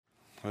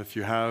Well, if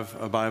you have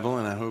a Bible,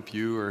 and I hope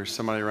you or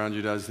somebody around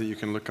you does that you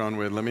can look on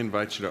with, let me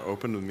invite you to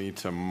open with me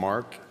to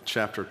Mark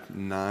chapter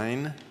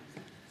 9.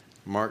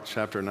 Mark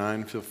chapter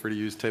 9. Feel free to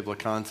use table of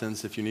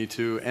contents if you need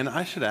to. And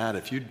I should add,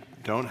 if you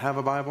don't have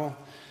a Bible,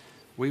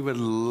 we would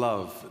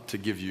love to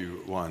give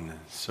you one.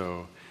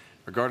 So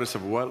regardless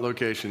of what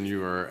location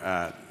you are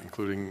at,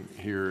 including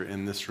here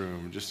in this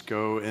room, just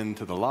go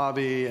into the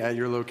lobby at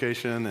your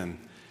location. And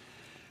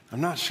I'm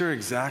not sure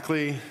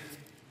exactly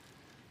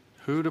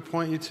who to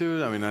point you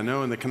to. I mean, I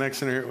know in the Connect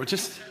Center here, well,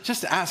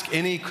 just ask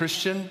any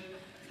Christian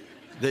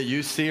that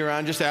you see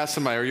around. Just ask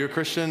somebody, are you a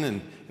Christian?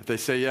 And if they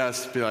say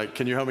yes, be like,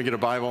 can you help me get a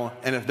Bible?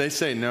 And if they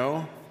say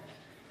no,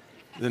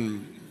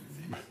 then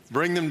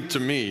bring them to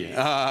me.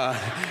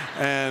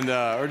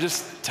 Or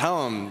just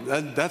tell them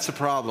that's a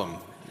problem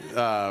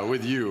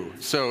with you.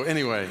 So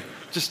anyway,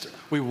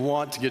 we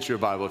want to get you a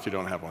Bible if you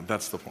don't have one.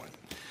 That's the point.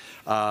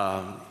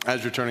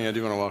 As you're turning, I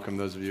do want to welcome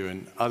those of you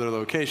in other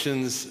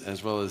locations,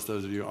 as well as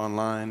those of you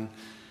online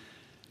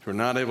who are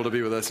not able to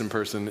be with us in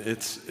person.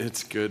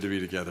 It's good to be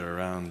together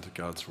around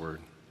God's Word.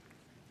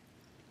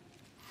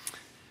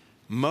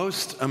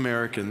 Most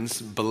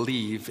Americans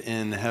believe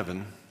in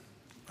heaven,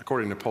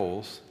 according to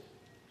polls,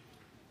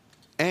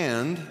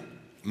 and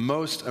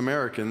most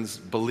Americans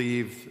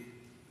believe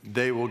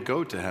they will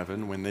go to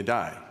heaven when they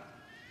die.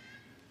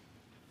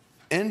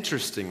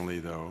 Interestingly,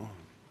 though,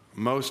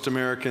 most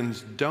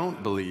Americans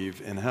don't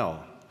believe in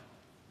hell,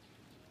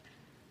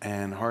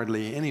 and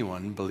hardly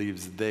anyone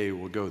believes they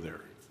will go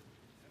there.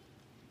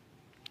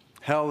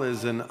 Hell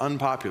is an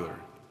unpopular,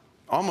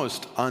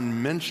 almost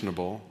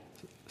unmentionable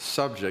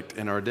subject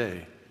in our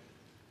day.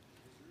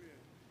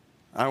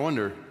 I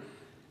wonder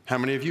how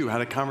many of you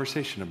had a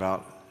conversation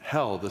about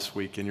hell this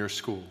week in your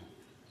school,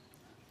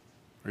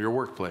 or your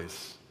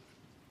workplace,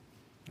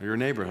 or your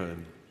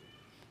neighborhood.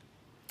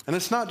 And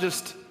it's not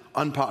just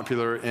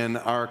unpopular in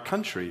our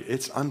country,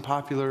 it's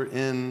unpopular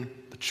in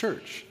the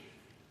church.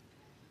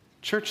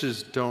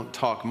 Churches don't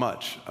talk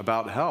much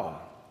about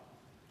hell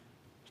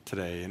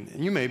today, and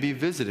you may be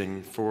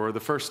visiting for the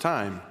first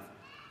time.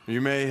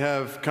 You may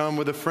have come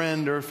with a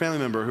friend or a family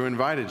member who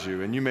invited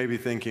you, and you may be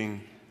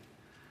thinking,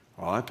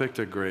 well, I picked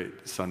a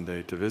great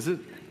Sunday to visit.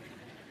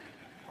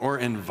 Or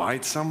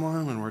invite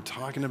someone when we're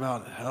talking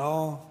about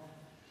hell.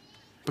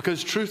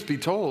 Because truth be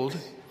told,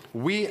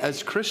 we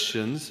as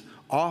Christians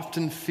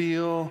often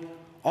feel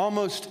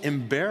almost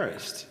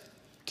embarrassed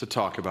to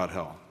talk about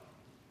hell.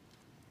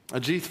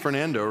 Ajith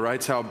Fernando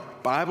writes how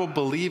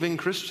Bible-believing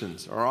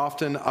Christians are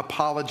often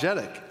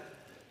apologetic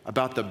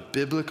about the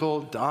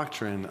biblical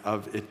doctrine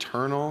of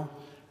eternal,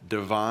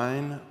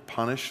 divine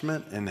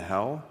punishment in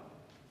hell.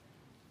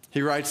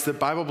 He writes that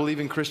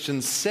Bible-believing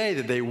Christians say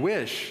that they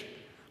wish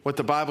what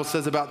the Bible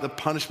says about the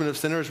punishment of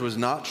sinners was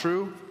not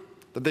true,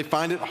 that they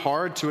find it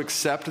hard to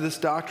accept this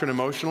doctrine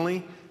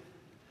emotionally,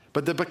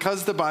 but that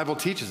because the Bible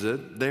teaches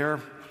it, they are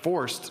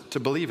forced to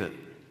believe it.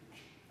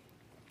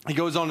 He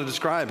goes on to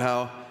describe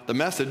how the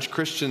message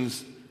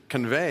Christians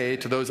convey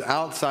to those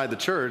outside the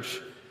church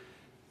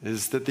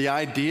is that the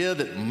idea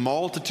that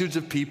multitudes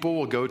of people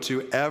will go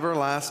to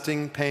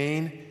everlasting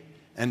pain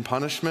and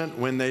punishment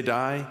when they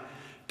die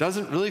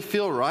doesn't really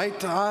feel right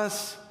to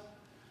us,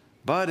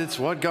 but it's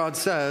what God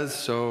says,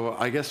 so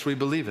I guess we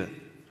believe it.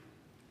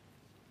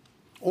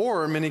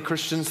 Or many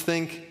Christians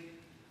think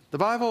the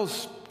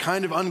Bible's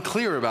kind of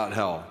unclear about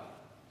hell.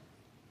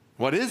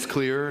 What is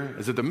clear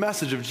is that the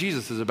message of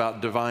Jesus is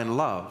about divine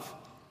love,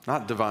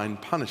 not divine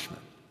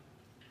punishment.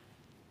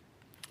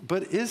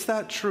 But is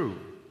that true?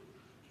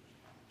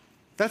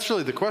 That's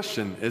really the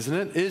question, isn't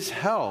it? Is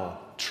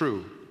hell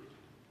true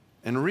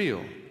and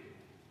real?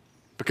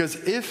 Because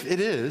if it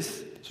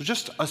is, so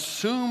just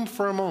assume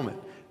for a moment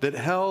that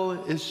hell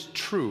is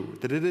true,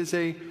 that it is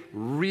a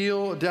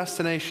real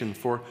destination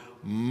for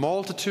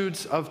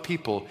multitudes of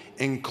people,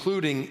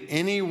 including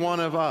any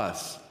one of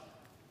us.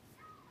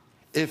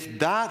 If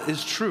that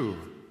is true,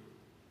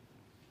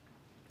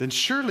 then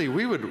surely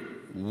we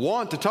would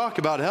want to talk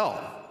about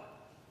hell.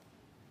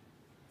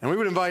 And we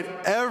would invite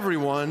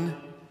everyone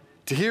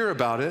to hear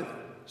about it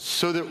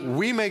so that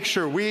we make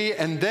sure we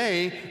and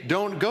they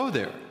don't go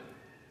there.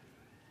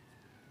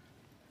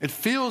 It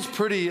feels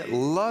pretty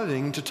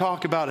loving to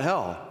talk about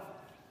hell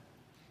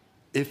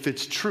if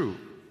it's true.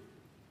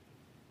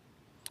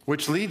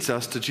 Which leads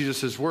us to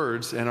Jesus'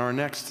 words in our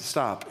next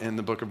stop in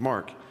the book of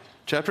Mark.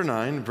 Chapter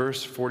 9,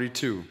 verse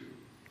 42.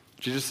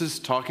 Jesus is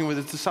talking with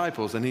his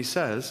disciples, and he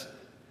says,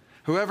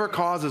 "Whoever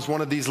causes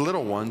one of these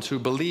little ones who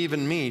believe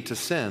in me to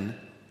sin,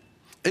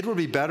 it would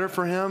be better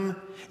for him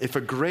if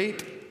a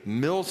great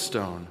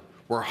millstone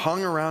were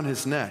hung around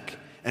his neck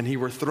and he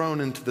were thrown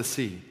into the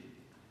sea.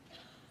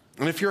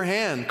 And if your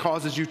hand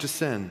causes you to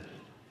sin,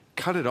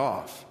 cut it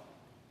off.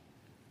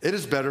 It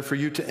is better for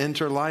you to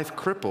enter life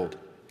crippled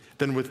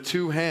than with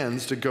two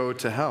hands to go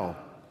to hell,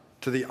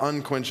 to the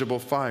unquenchable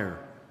fire.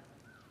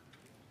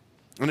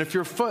 And if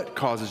your foot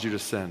causes you to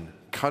sin,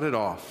 cut it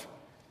off.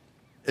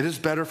 It is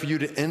better for you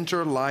to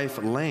enter life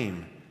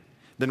lame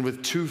than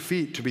with 2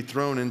 feet to be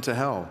thrown into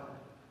hell.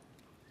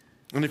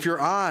 And if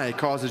your eye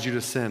causes you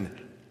to sin,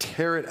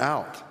 tear it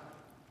out.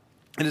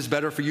 It is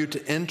better for you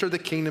to enter the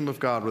kingdom of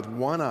God with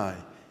one eye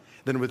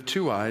than with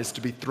two eyes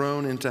to be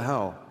thrown into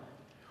hell,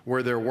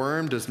 where their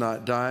worm does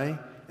not die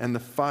and the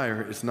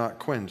fire is not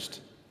quenched.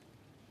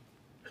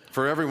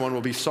 For everyone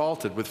will be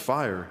salted with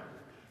fire.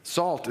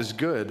 Salt is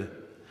good,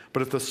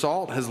 but if the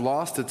salt has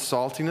lost its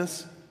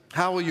saltiness,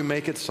 how will you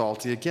make it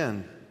salty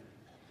again?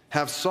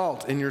 Have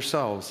salt in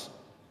yourselves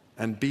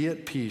and be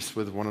at peace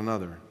with one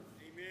another.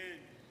 Amen.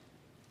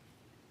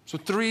 So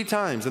 3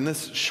 times in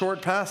this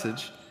short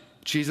passage,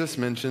 Jesus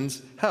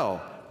mentions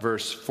hell.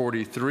 Verse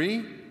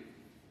 43,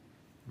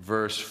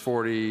 verse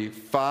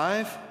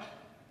 45,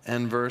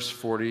 and verse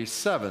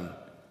 47.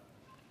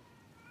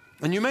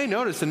 And you may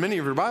notice in many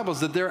of your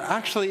Bibles that there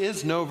actually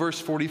is no verse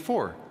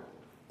 44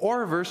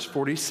 or verse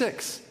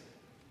 46.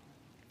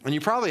 And you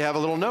probably have a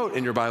little note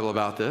in your Bible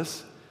about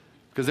this,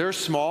 because there are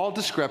small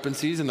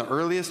discrepancies in the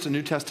earliest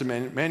New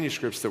Testament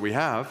manuscripts that we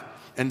have,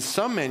 and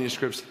some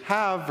manuscripts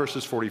have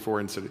verses 44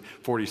 and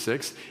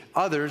 46,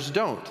 others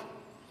don't.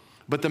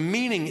 But the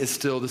meaning is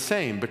still the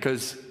same,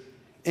 because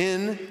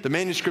in the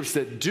manuscripts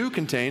that do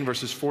contain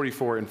verses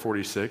 44 and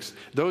 46,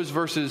 those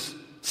verses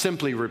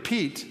simply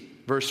repeat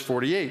verse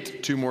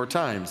 48 2 more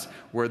times,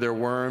 where their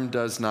worm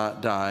does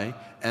not die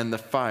and the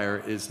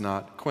fire is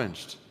not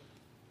quenched.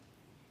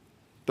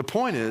 The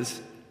point is,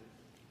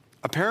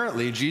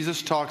 apparently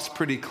Jesus talks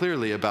pretty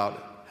clearly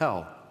about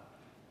hell.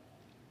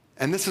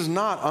 And this is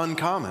not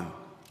uncommon.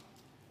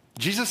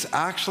 Jesus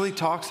actually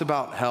talks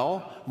about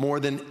hell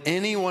more than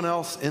anyone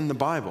else in the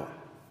Bible,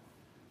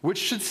 which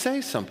should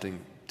say something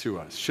to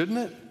us, shouldn't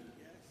it?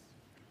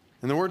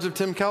 In the words of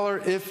Tim Keller,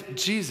 if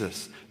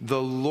Jesus,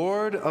 the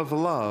Lord of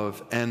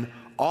love and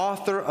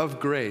author of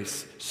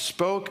grace,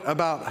 spoke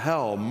about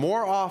hell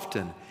more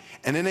often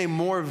and in a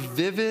more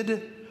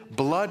vivid,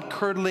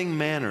 blood-curdling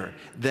manner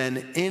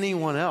than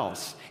anyone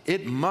else,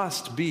 it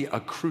must be a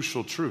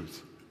crucial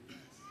truth.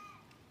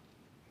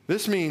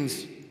 This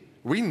means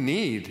we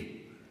need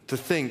to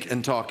think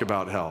and talk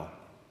about hell.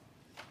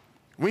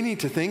 We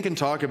need to think and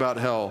talk about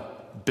hell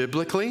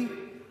biblically.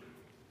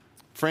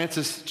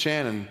 Francis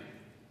Chan,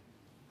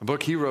 a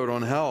book he wrote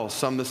on hell,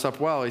 summed this up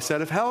well. He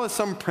said, if hell is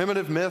some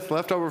primitive myth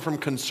left over from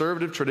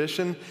conservative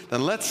tradition,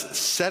 then let's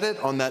set it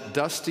on that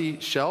dusty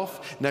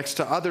shelf next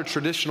to other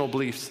traditional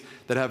beliefs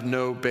that have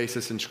no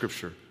basis in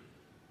Scripture.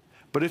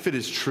 But if it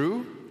is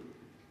true,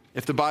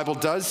 if the Bible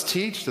does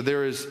teach that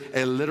there is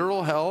a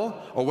literal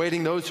hell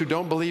awaiting those who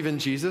don't believe in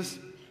Jesus,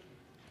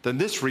 then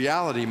this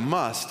reality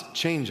must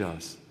change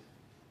us.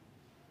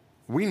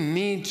 We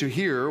need to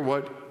hear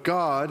what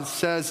God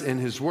says in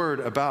His Word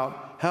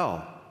about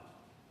hell,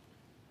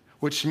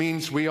 which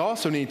means we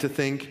also need to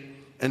think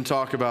and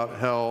talk about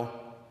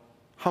hell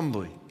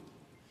humbly.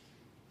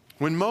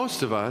 When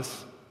most of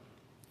us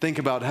think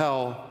about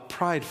hell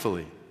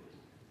pridefully.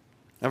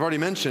 I've already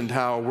mentioned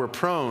how we're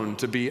prone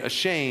to be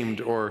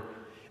ashamed or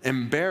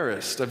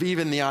embarrassed of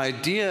even the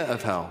idea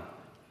of hell,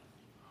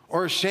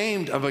 or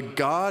ashamed of a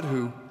God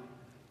who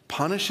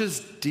punishes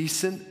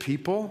decent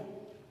people.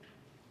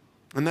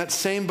 In that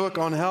same book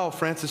on hell,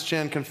 Francis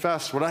Chan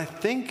confessed what I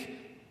think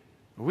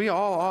we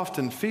all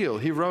often feel.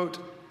 He wrote,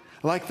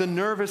 like the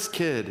nervous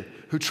kid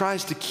who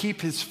tries to keep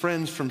his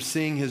friends from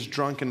seeing his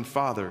drunken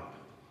father,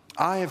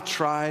 I have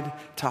tried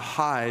to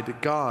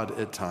hide God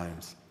at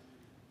times.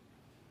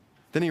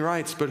 Then he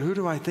writes, but who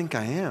do I think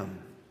I am?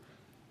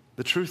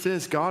 The truth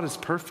is, God is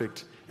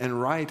perfect and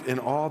right in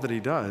all that He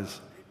does.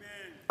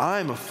 Amen.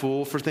 I'm a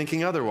fool for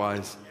thinking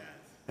otherwise. Yes.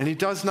 And He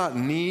does not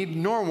need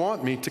nor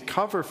want me to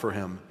cover for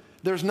Him.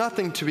 There's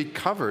nothing to be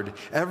covered.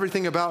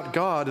 Everything about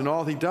God and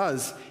all He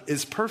does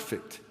is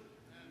perfect.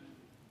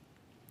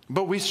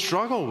 But we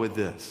struggle with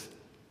this,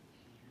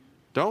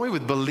 don't we?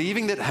 With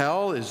believing that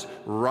hell is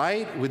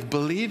right, with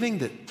believing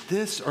that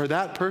this or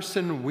that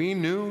person we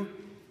knew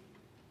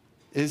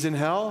is in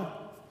hell,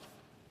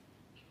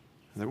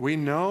 that we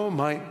know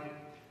might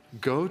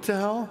go to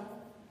hell.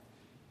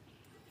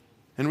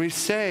 And we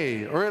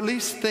say, or at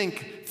least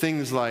think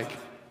things like,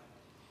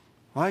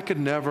 well, I could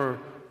never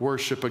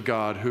worship a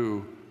God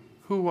who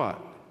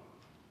what?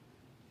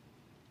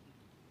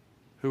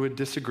 Who would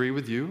disagree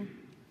with you?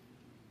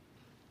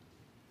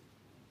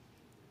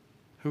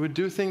 Who would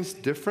do things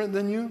different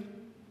than you?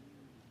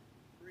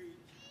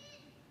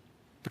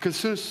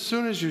 Because as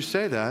soon as you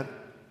say that,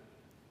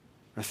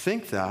 or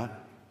think that,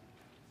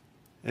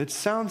 it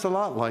sounds a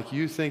lot like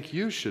you think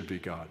you should be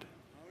God.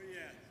 Oh, yeah.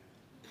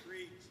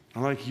 Preach.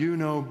 Like you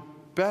know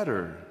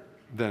better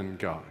than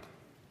God.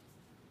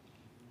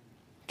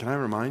 Can I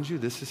remind you,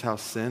 this is how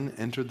sin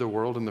entered the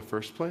world in the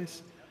first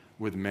place?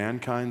 With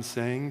mankind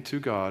saying to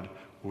God,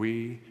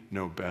 we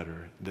know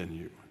better than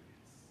you.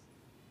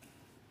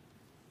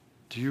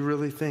 Do you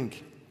really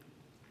think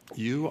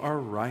you are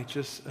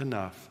righteous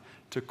enough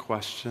to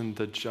question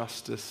the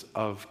justice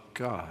of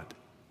God?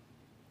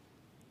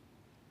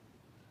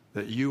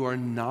 That you are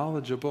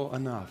knowledgeable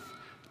enough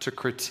to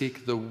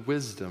critique the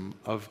wisdom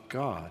of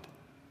God?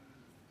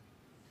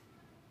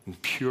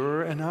 And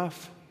pure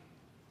enough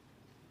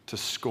to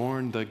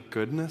scorn the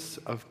goodness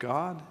of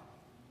God?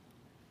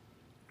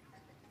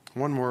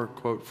 One more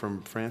quote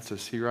from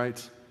Francis. He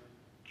writes,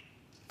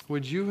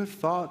 would you have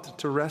thought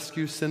to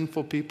rescue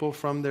sinful people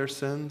from their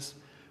sins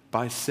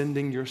by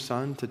sending your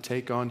Son to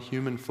take on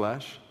human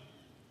flesh?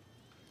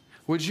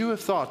 Would you have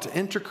thought to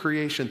enter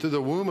creation through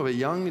the womb of a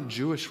young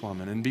Jewish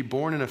woman and be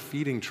born in a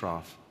feeding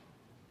trough?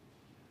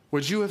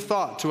 Would you have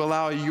thought to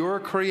allow your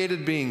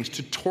created beings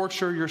to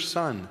torture your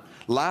Son,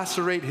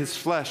 lacerate his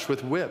flesh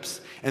with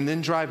whips, and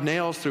then drive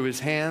nails through his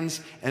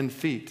hands and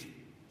feet?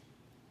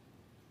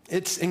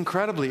 It's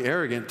incredibly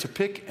arrogant to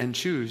pick and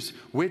choose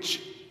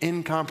which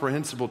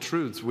incomprehensible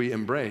truths we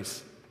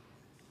embrace.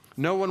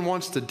 No one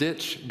wants to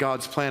ditch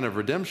God's plan of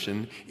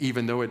redemption,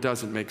 even though it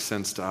doesn't make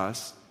sense to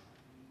us.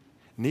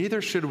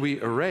 Neither should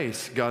we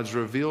erase God's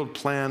revealed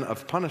plan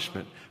of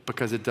punishment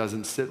because it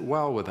doesn't sit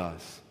well with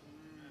us.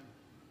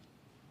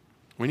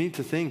 We need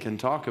to think and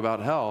talk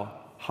about hell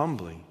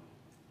humbly.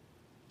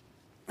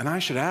 And I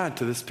should add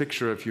to this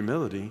picture of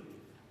humility,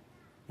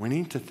 we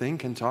need to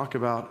think and talk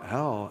about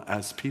hell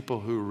as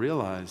people who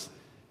realize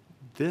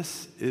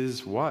this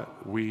is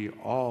what we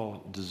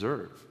all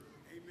deserve.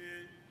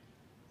 Amen.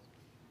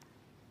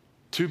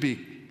 To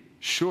be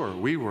sure,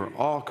 we were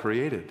all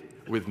created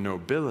with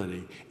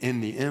nobility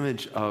in the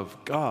image of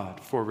God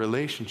for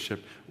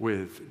relationship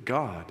with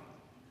God.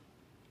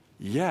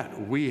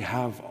 Yet we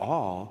have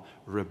all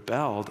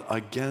rebelled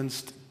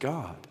against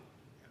God.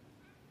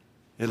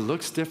 It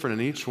looks different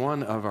in each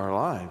one of our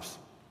lives,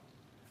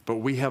 but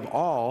we have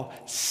all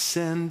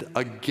sinned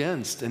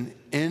against an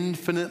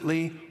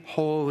infinitely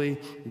holy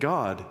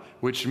God,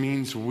 which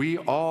means we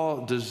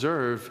all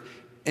deserve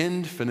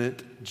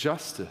infinite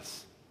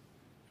justice.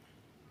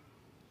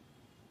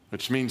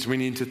 Which means we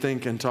need to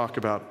think and talk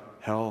about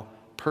hell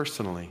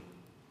personally,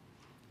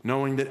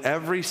 knowing that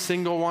every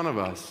single one of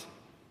us,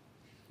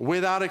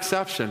 without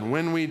exception,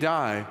 when we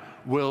die,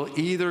 will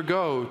either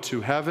go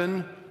to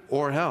heaven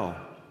or hell.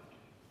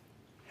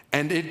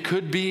 And it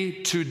could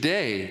be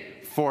today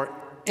for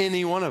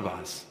any one of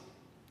us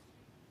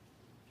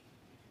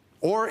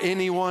or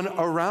anyone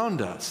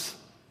around us.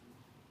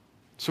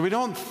 So we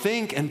don't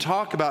think and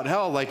talk about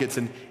hell like it's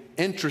an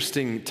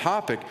interesting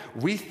topic.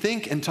 We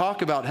think and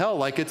talk about hell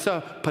like it's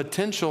a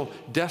potential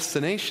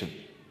destination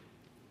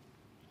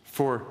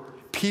for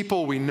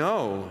people we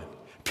know,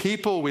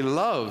 people we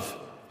love,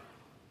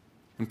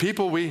 and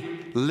people we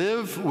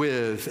live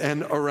with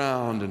and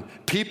around, and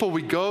people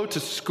we go to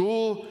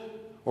school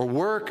or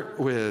work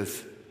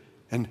with,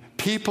 and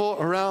people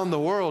around the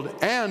world,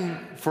 and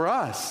for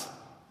us.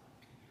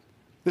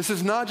 This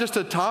is not just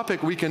a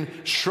topic we can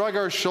shrug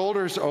our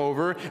shoulders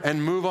over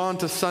and move on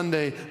to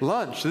Sunday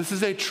lunch. This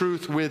is a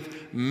truth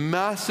with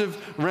massive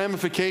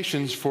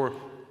ramifications for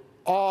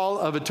all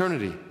of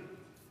eternity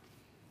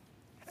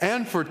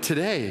and for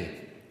today.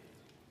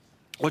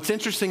 What's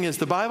interesting is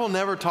the Bible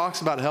never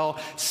talks about hell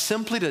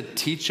simply to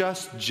teach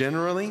us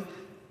generally.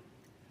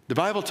 The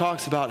Bible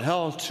talks about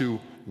hell to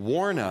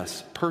warn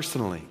us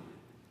personally,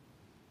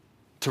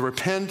 to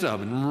repent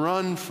of and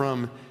run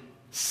from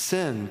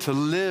sin, to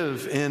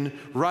live in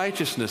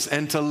righteousness,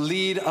 and to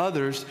lead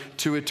others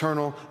to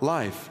eternal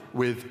life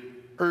with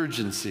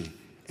urgency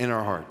in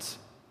our hearts.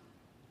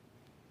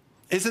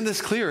 Isn't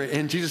this clear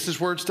in Jesus'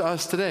 words to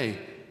us today?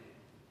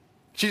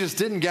 Jesus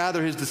didn't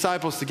gather his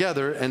disciples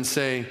together and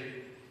say,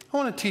 I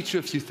want to teach you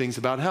a few things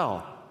about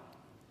hell.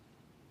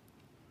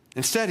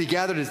 Instead, he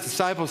gathered his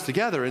disciples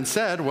together and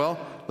said, well,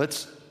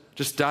 let's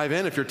just dive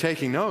in if you're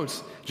taking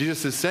notes.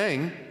 Jesus is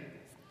saying,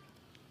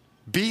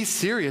 be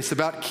serious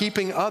about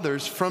keeping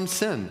others from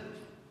sin.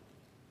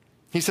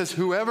 He says,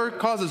 whoever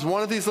causes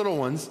one of these little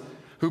ones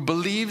who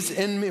believe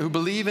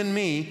in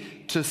me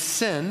to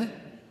sin,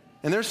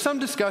 and there's some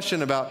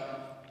discussion about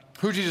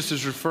who Jesus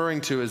is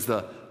referring to as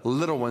the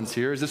little ones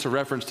here. Is this a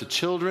reference to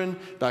children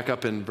back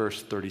up in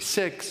verse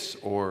 36,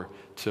 or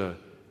to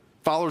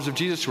followers of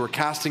Jesus who are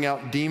casting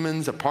out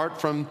demons apart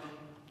from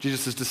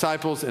Jesus'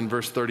 disciples in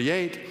verse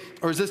 38?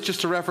 Or is this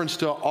just a reference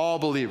to all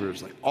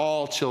believers, like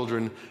all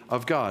children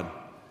of God?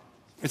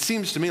 It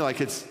seems to me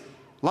like it's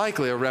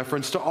likely a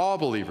reference to all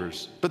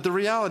believers. But the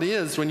reality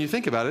is, when you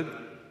think about it,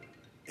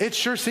 it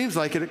sure seems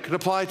like it could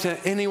apply to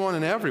anyone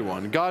and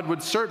everyone. God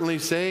would certainly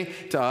say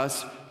to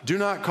us, do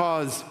not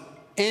cause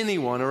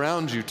anyone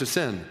around you to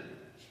sin.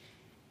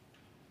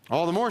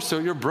 All the more so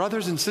your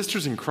brothers and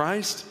sisters in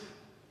Christ.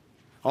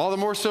 All the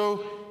more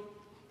so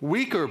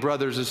weaker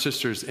brothers and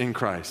sisters in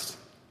Christ.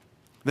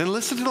 Then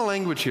listen to the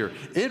language here.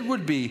 It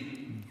would be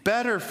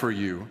better for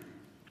you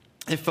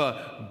if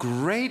a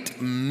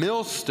great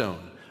millstone,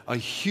 a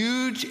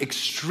huge,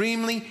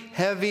 extremely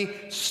heavy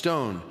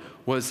stone,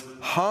 was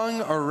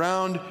hung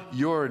around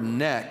your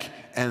neck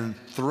and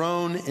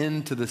thrown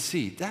into the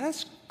sea. That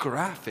is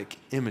graphic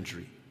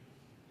imagery,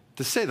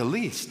 to say the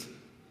least.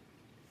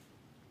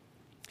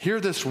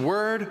 Hear this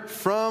word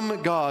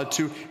from God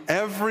to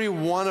every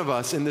one of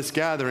us in this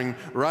gathering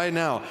right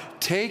now.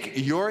 Take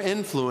your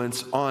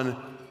influence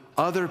on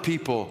other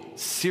people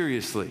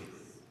seriously.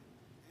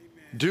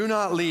 Do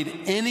not lead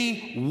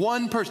any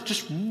one person,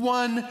 just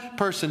one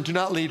person, do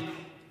not lead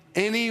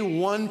any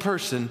one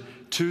person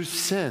to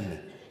sin.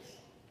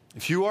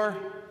 If you are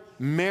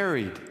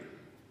married,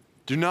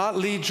 do not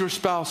lead your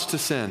spouse to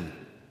sin.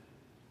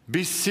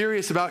 Be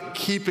serious about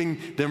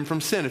keeping them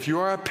from sin. If you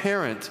are a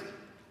parent,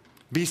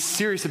 be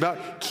serious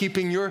about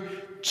keeping your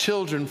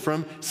children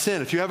from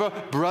sin. If you have a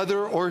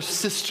brother or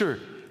sister,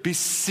 be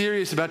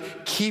serious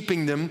about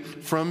keeping them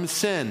from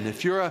sin.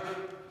 If you're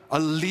a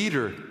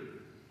leader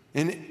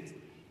in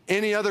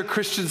any other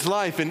Christian's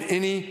life in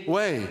any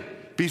way,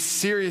 be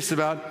serious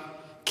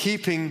about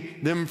keeping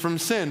them from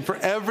sin. For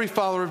every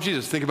follower of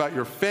Jesus, think about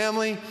your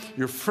family,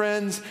 your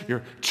friends,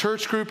 your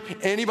church group,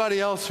 anybody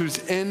else who's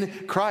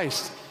in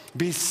Christ.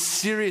 Be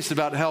serious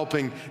about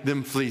helping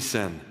them flee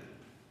sin.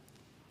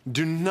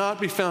 Do not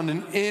be found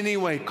in any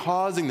way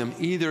causing them,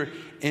 either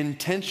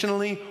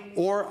intentionally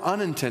or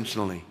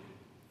unintentionally,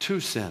 to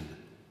sin.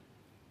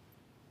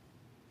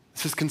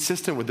 This is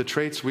consistent with the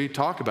traits we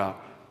talk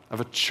about of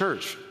a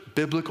church,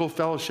 biblical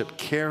fellowship,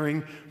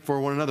 caring for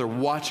one another,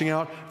 watching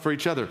out for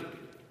each other,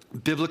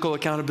 biblical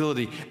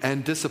accountability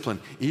and discipline,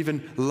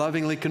 even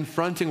lovingly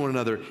confronting one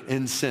another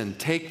in sin.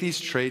 Take these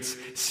traits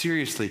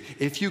seriously.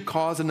 If you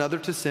cause another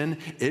to sin,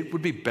 it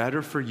would be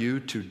better for you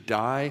to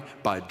die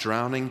by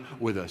drowning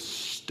with a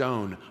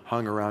stone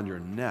hung around your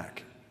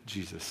neck,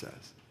 Jesus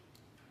says.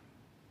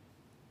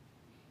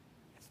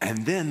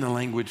 And then the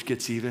language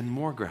gets even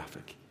more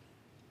graphic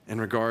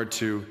in regard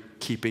to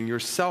keeping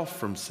yourself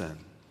from sin.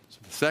 So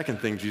the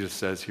second thing Jesus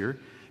says here,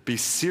 be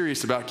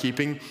serious about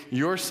keeping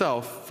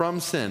yourself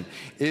from sin.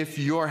 If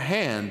your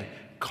hand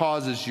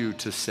causes you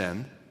to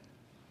sin,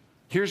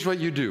 here's what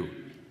you do.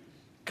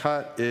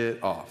 Cut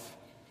it off.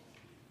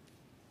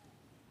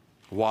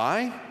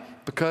 Why?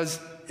 Because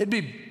it'd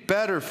be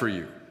better for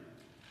you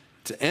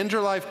to end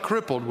your life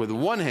crippled with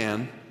one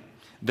hand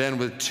than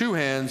with two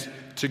hands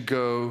to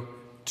go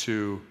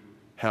to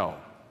hell.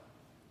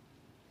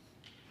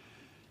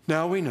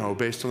 Now we know,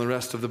 based on the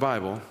rest of the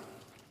Bible,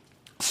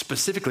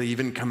 specifically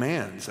even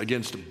commands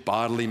against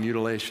bodily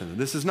mutilation.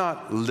 This is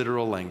not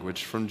literal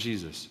language from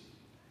Jesus.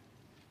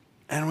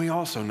 And we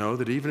also know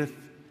that even if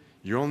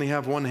you only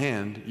have one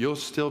hand, you'll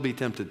still be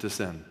tempted to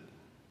sin.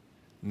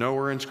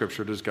 Nowhere in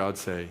Scripture does God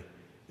say,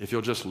 if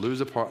you'll just lose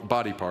a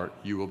body part,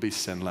 you will be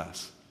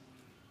sinless.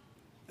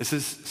 This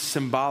is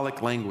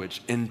symbolic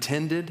language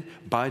intended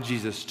by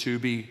Jesus to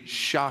be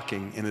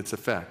shocking in its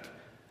effect.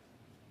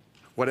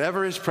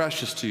 Whatever is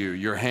precious to you,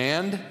 your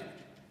hand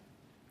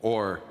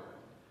or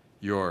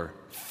your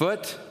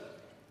foot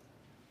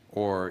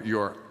or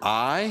your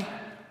eye,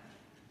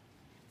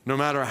 no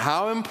matter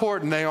how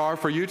important they are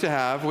for you to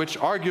have, which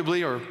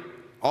arguably are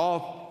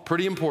all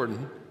pretty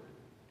important,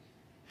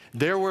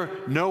 they were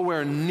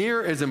nowhere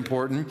near as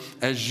important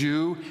as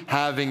you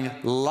having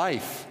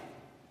life,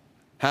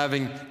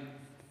 having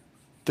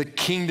the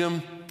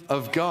kingdom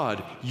of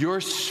God.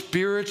 Your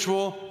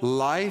spiritual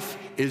life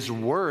is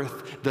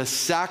worth the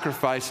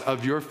sacrifice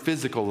of your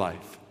physical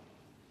life.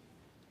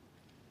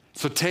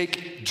 So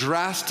take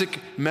drastic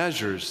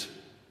measures,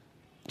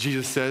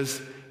 Jesus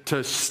says,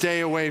 to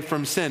stay away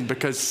from sin,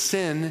 because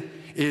sin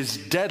is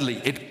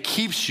deadly. It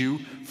keeps you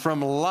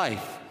from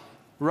life.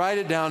 Write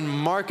it down,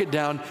 mark it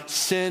down.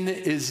 Sin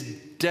is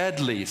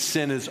deadly.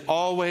 Sin is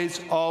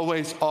always,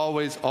 always,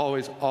 always,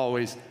 always,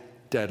 always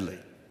deadly.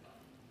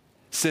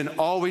 Sin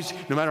always,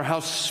 no matter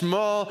how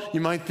small you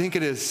might think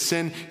it is,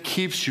 sin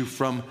keeps you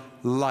from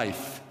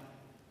life.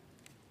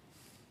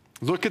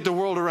 Look at the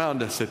world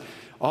around us.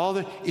 All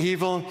the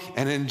evil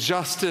and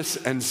injustice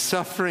and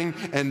suffering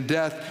and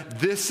death,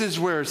 this is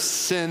where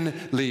sin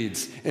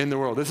leads in the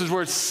world. This is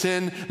where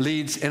sin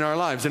leads in our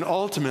lives. And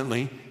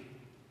ultimately,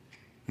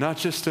 not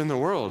just in the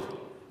world,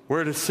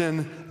 where does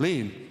sin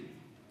lead?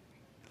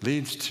 It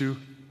leads to,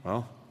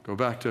 well, go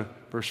back to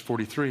verse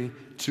 43,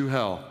 to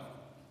hell,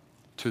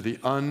 to the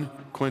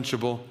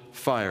unquenchable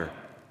fire,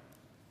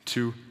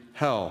 to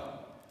hell,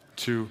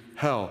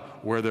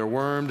 where their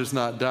worm does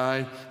not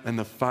die and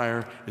the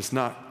fire is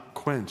not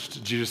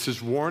quenched. Jesus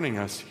is warning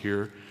us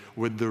here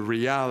with the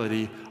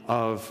reality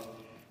of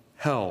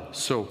hell.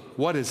 So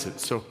what is it?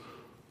 So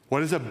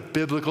what is a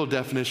biblical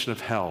definition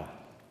of hell?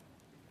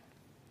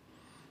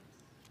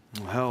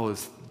 Well, hell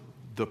is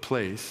the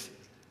place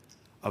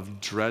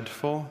of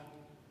dreadful,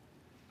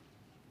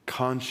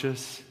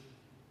 conscious,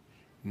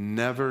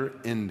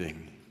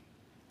 never-ending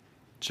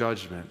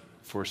judgment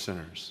for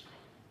sinners.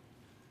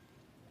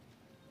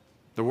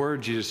 The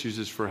word Jesus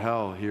uses for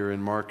hell here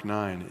in Mark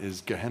 9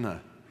 is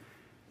Gehenna.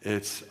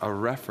 It's a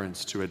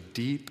reference to a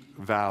deep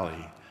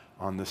valley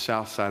on the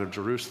south side of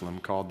Jerusalem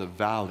called the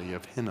Valley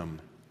of Hinnom.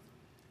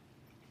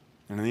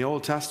 And in the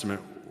Old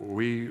Testament,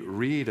 we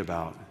read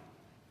about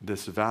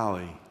this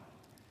valley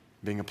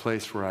being a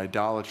place where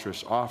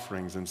idolatrous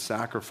offerings and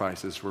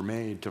sacrifices were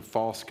made to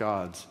false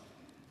gods,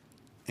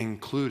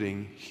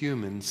 including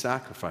human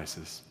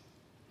sacrifices.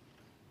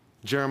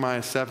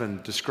 Jeremiah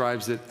 7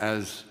 describes it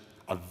as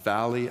a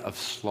valley of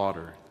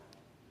slaughter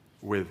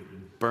with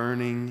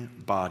burning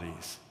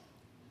bodies.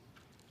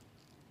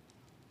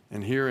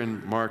 And here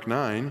in Mark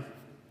 9,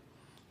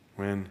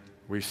 when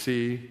we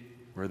see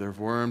where their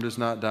worm does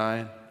not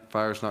die,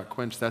 fire is not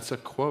quenched, that's a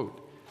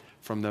quote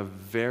from the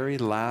very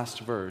last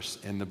verse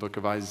in the book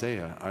of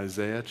Isaiah,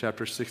 Isaiah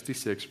chapter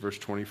 66, verse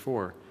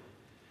 24.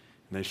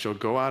 And they shall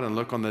go out and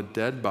look on the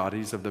dead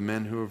bodies of the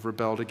men who have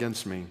rebelled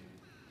against me.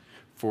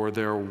 For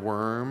their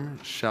worm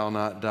shall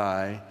not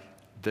die,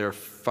 their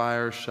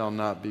fire shall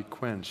not be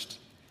quenched,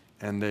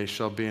 and they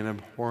shall be an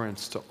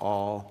abhorrence to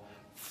all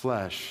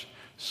flesh.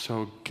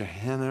 So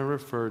Gehenna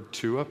referred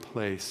to a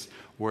place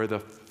where the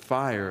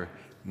fire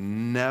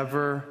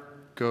never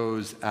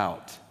goes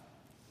out.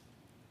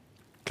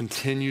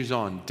 Continues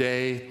on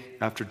day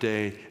after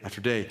day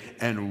after day.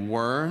 And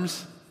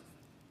worms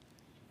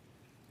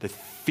that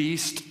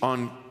feast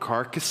on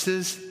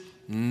carcasses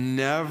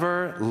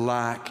never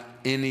lack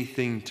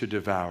anything to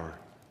devour.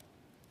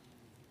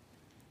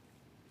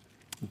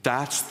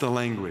 That's the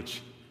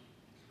language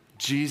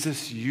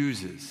Jesus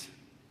uses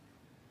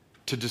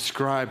to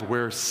describe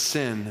where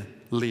sin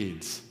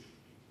leads.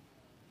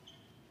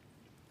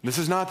 This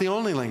is not the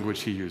only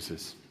language he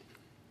uses.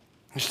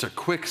 Just a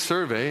quick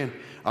survey, and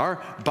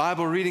our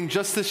Bible reading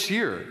just this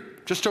year,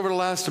 just over the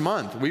last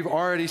month, we've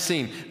already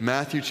seen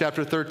Matthew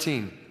chapter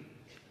 13,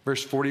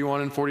 verse 41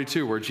 and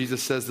 42, where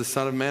Jesus says the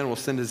Son of Man will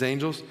send his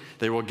angels.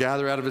 They will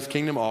gather out of his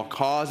kingdom all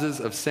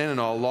causes of sin and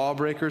all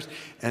lawbreakers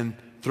and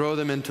throw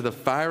them into the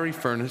fiery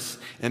furnace.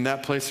 In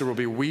that place there will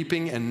be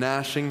weeping and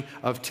gnashing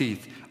of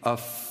teeth. A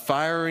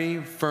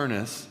fiery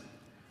furnace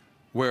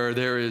where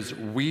there is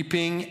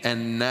weeping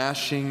and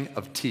gnashing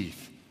of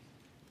teeth.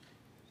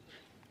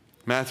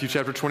 Matthew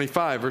chapter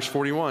 25, verse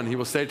 41, he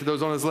will say to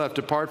those on his left,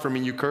 "Depart from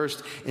me, you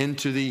cursed,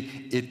 into the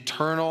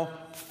eternal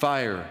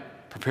fire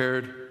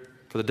prepared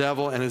for the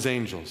devil and his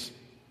angels."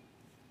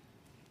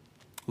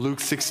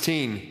 Luke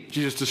 16,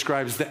 Jesus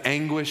describes the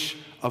anguish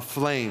of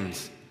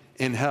flames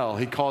in hell.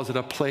 He calls it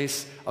a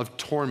place of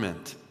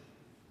torment.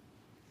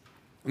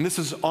 And this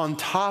is on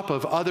top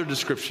of other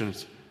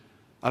descriptions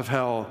of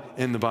hell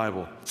in the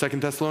Bible. 2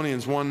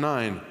 Thessalonians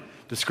 1:9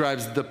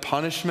 describes the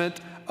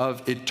punishment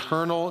of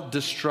eternal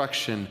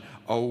destruction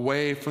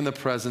away from the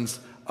presence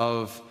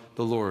of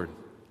the Lord.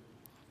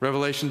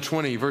 Revelation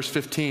 20, verse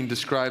 15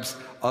 describes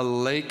a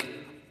lake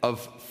of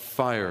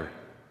fire,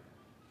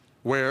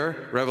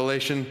 where,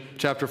 Revelation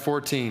chapter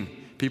 14,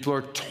 people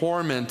are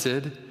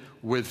tormented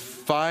with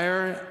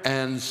fire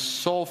and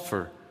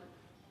sulfur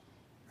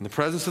in the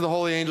presence of the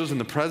holy angels, in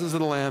the presence of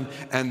the Lamb,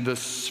 and the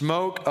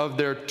smoke of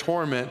their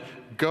torment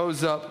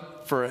goes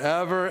up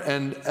forever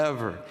and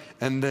ever,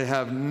 and they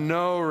have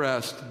no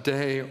rest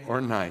day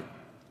or night.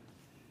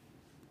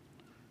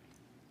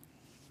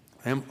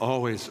 I am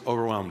always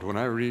overwhelmed when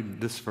I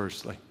read this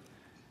verse, like,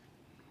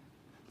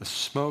 the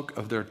smoke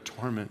of their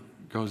torment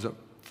goes up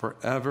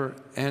forever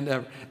and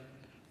ever.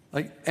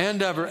 Like,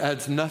 and ever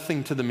adds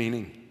nothing to the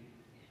meaning.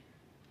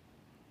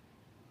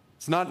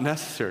 It's not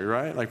necessary,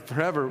 right? Like,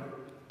 forever,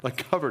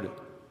 like, covered it.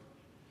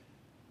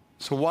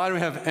 So why do we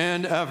have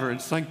and ever?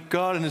 It's like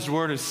God in his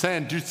word is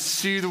saying, do you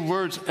see the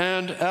words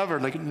and ever?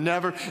 Like, it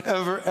never,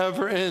 ever,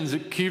 ever ends.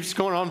 It keeps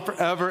going on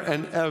forever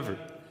and ever.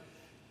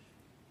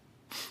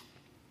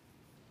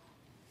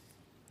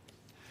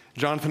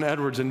 Jonathan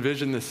Edwards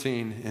envisioned this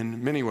scene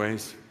in many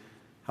ways.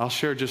 I'll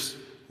share just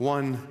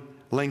one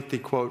lengthy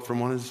quote from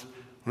one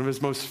of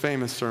his most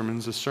famous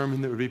sermons, a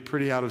sermon that would be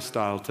pretty out of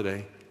style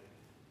today.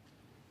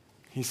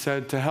 He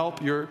said, "To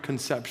help your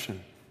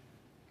conception,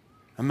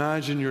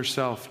 imagine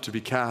yourself to be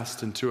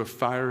cast into a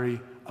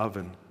fiery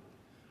oven,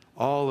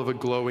 all of a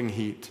glowing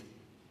heat,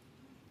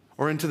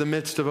 or into the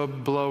midst of a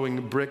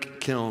blowing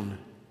brick kiln,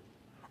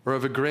 or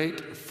of a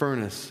great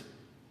furnace,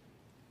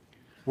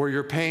 where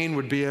your pain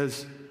would be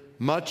as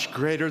much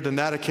greater than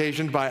that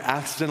occasioned by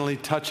accidentally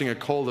touching a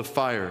coal of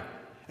fire,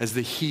 as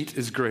the heat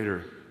is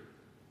greater.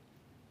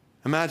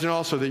 Imagine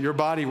also that your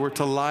body were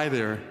to lie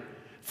there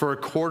for a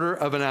quarter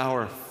of an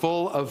hour,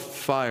 full of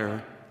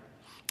fire,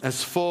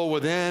 as full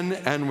within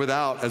and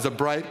without as a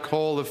bright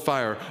coal of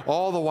fire,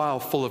 all the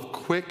while full of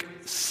quick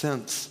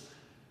scents.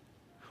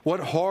 What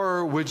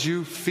horror would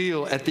you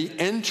feel at the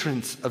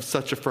entrance of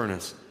such a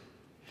furnace?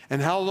 And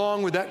how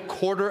long would that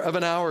quarter of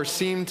an hour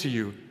seem to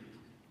you?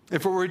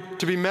 If it were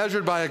to be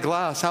measured by a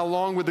glass, how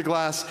long would the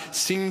glass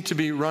seem to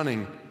be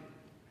running?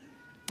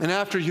 And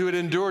after you had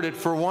endured it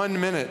for 1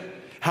 minute,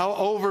 how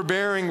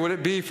overbearing would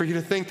it be for you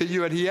to think that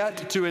you had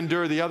yet to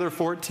endure the other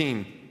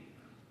 14?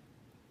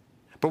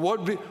 But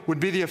what would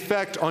be the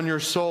effect on your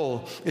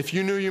soul if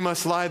you knew you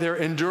must lie there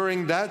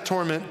enduring that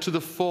torment to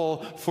the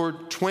full for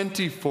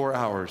 24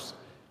 hours?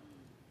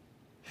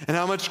 And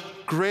how much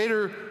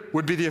greater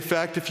would be the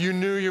effect if you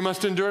knew you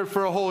must endure it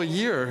for a whole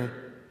year?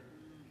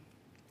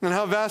 And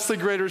how vastly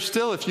greater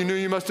still if you knew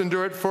you must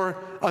endure it for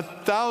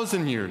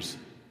 1,000 years?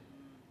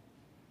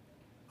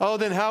 Oh,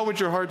 then how would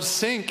your heart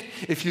sink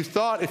if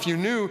you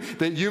knew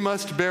that you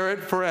must bear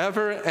it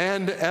forever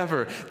and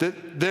ever,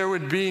 that there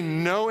would be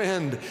no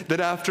end, that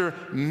after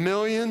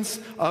millions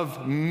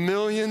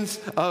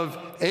of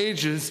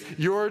ages,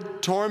 your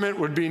torment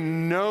would be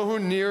no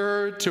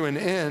nearer to an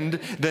end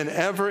than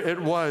ever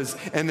it was,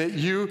 and that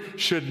you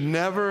should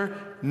never,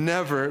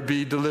 never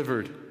be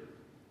delivered.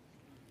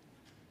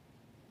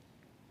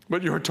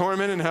 But your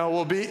torment in hell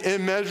will be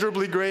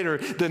immeasurably greater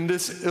than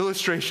this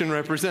illustration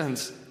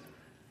represents.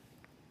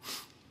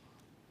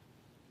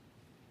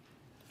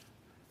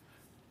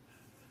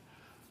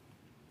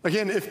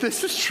 Again, if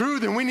this is true,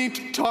 then we need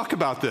to talk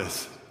about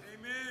this.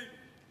 Amen.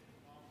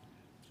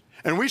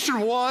 And we should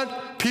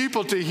want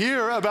people to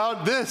hear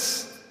about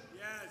this.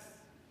 Yes.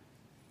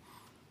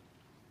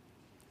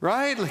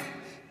 Right? Yes.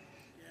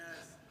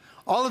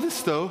 All of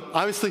this, though,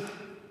 obviously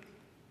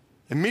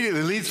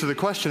immediately leads to the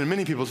question in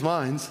many people's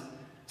minds,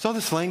 is all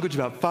this language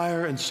about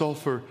fire and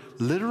sulfur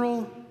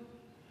literal,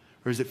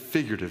 or is it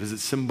figurative? Is it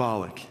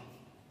symbolic?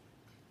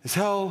 Is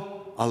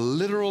hell a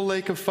literal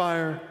lake of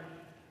fire,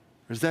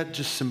 or is that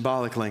just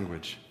symbolic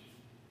language?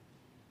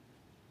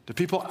 Do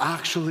people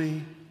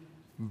actually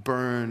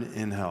burn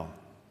in hell?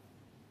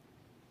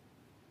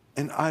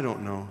 And I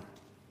don't know.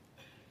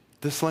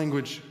 This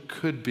language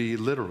could be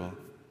literal.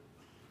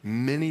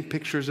 Many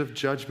pictures of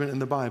judgment in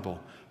the Bible,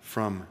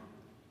 from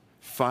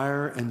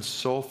fire and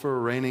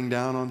sulfur raining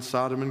down on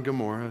Sodom and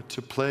Gomorrah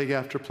to plague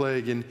after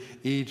plague in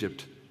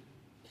Egypt,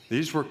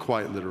 these were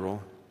quite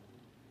literal.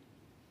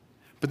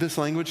 But this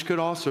language could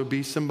also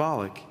be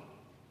symbolic.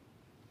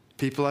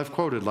 People I've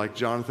quoted, like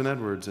Jonathan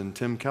Edwards and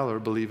Tim Keller,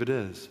 believe it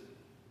is.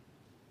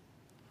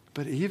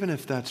 But even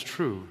if that's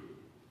true,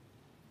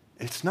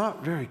 it's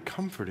not very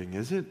comforting,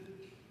 is it?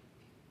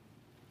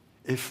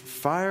 If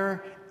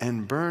fire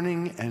and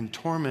burning and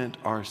torment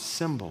are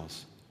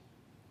symbols,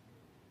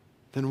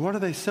 then what are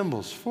they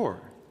symbols for?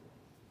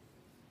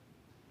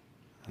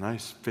 A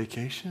nice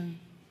vacation?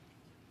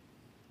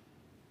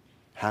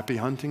 Happy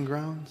hunting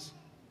grounds?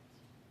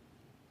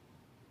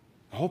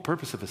 The whole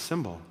purpose of a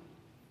symbol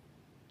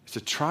is to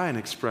try and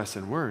express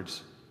in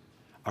words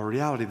a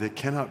reality that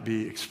cannot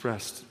be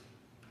expressed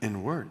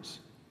in words.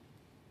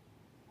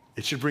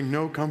 It should bring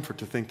no comfort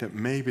to think that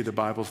maybe the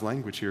Bible's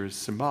language here is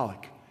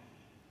symbolic,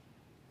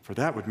 for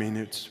that would mean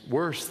it's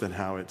worse than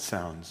how it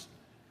sounds.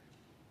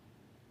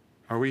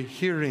 Are we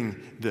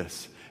hearing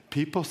this?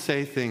 People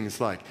say things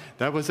like,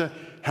 that was a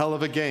hell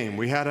of a game.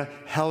 We had a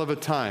hell of a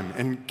time.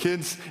 And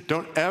kids,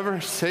 don't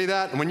ever say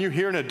that. And when you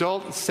hear an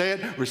adult say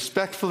it,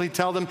 respectfully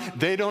tell them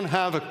they don't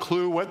have a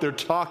clue what they're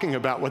talking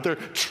about, what they're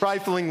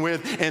trifling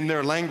with in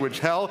their language.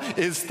 Hell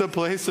is the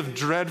place of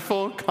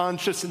dreadful,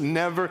 conscious,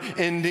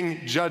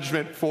 never-ending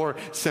judgment for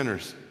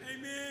sinners.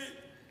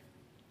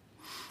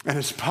 And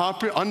as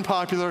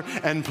unpopular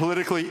and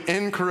politically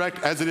incorrect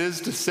as it is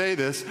to say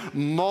this,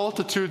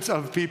 multitudes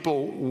of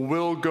people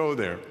will go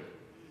there,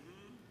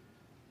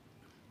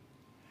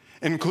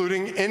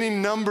 including any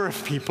number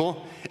of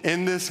people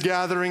in this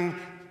gathering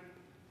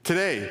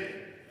today.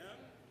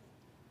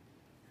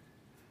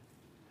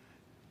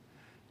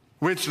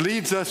 Which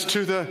leads us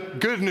to the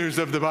good news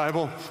of the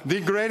Bible, the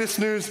greatest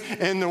news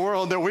in the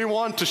world that we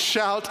want to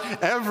shout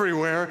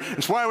everywhere.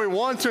 It's why we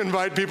want to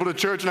invite people to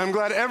church, and I'm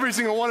glad every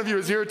single one of you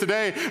is here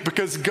today,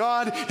 because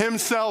God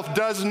himself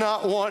does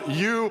not want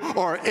you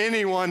or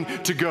anyone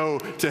to go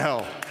to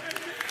hell.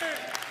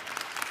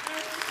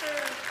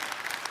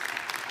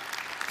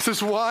 This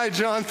is why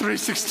John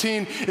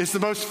 3:16 is the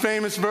most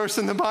famous verse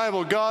in the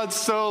Bible. God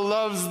so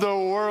loves the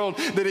world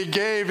that he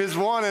gave his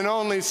one and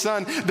only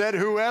Son, that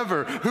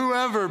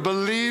whoever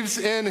believes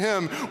in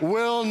him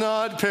will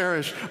not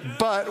perish,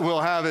 but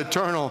will have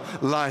eternal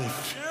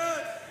life.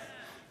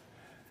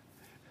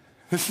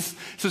 This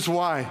is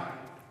why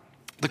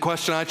the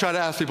question I try to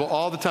ask people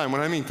all the time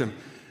when I meet them,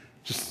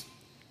 just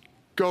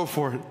go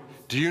for it.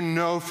 Do you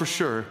know for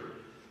sure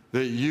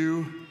that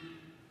you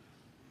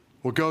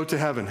will go to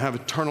heaven, have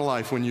eternal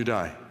life when you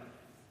die?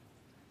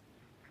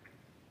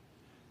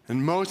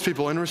 And most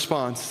people in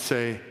response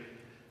say,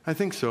 I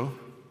think so.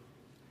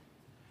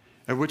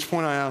 At which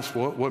point I ask,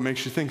 what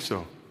makes you think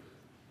so?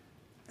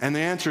 And the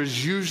answer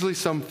is usually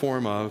some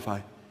form of,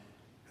 I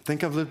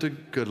think I've lived a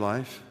good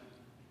life.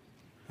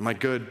 My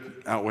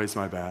good outweighs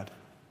my bad.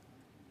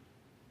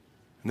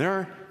 And there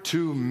are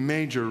two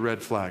major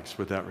red flags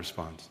with that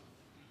response.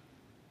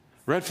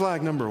 Red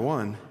flag number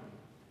one,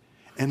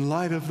 in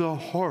light of the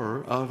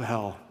horror of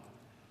hell,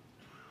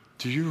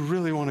 do you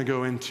really want to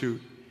go into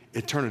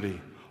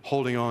eternity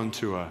holding on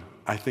to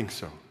I think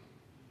so?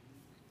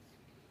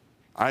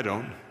 I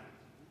don't.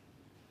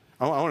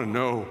 I want to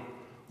know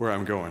where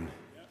I'm going.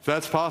 If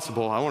that's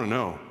possible, I want to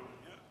know.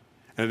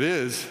 And it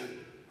is,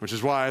 which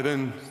is why I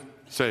then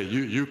say,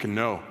 you can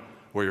know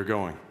where you're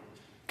going.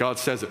 God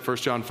says it, 1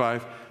 John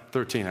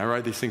 5:13. I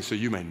write these things so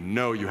you may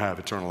know you have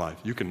eternal life.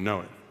 You can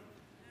know it.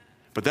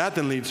 But that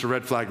then leads to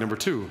red flag number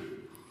two.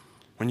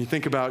 When you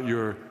think about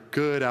your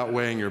good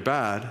outweighing your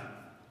bad,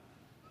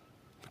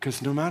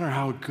 because no matter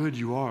how good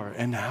you are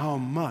and how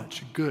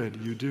much good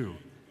you do,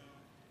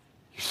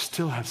 you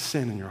still have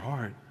sin in your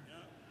heart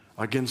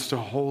against a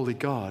holy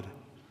God.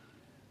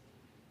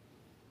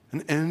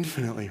 An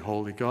infinitely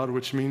holy God,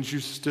 which means you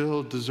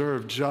still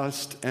deserve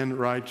just and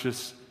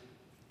righteous,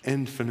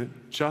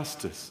 infinite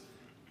justice.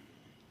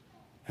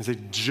 As a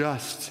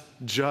just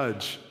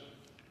judge,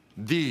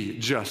 the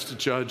just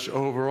judge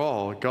over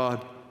all,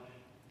 God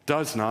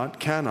does not,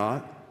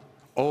 cannot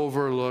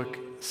overlook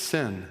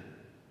sin.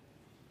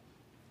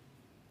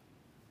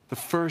 The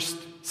first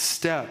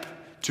step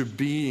to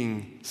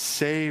being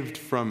saved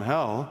from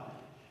hell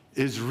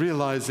is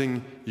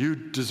realizing you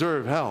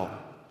deserve hell.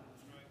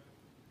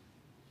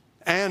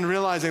 And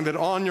realizing that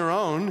on your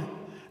own,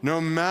 no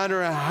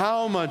matter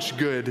how much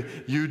good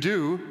you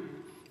do,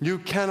 you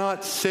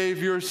cannot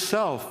save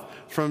yourself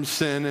from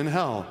sin and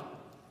hell.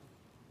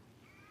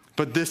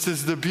 But this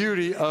is the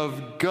beauty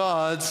of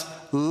God's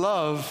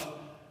love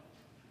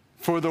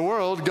for the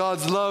world,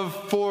 God's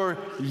love for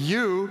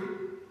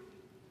you.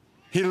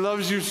 He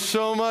loves you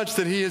so much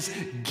that he has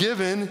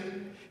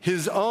given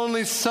his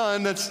only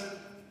Son, that's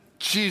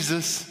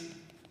Jesus.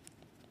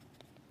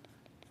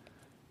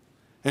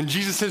 And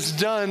Jesus has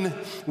done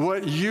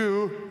what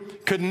you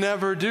could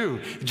never do.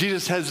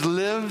 Jesus has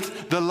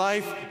lived the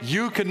life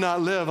you could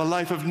not live, a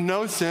life of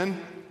no sin.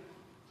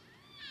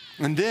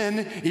 And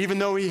then, even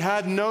though he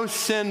had no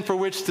sin for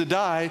which to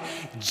die,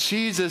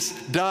 Jesus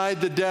died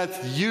the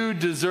death you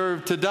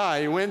deserve to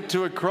die. He went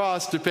to a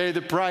cross to pay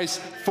the price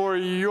for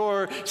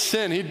your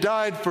sin. He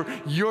died for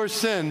your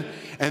sin.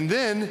 And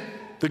then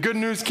the good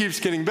news keeps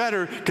getting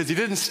better because he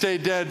didn't stay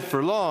dead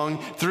for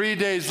long. 3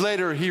 days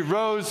later, he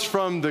rose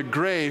from the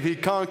grave. He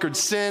conquered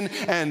sin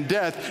and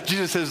death.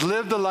 Jesus has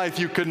lived the life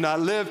you could not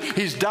live.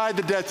 He's died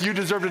the death you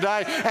deserve to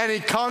die. And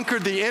he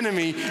conquered the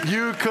enemy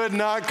you could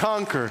not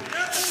conquer,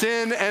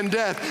 sin and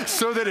death,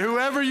 so that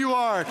whoever you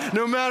are,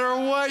 no matter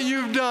what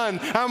you've done,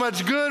 how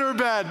much good or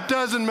bad,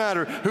 doesn't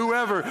matter.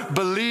 Whoever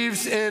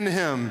believes in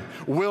him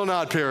will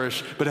not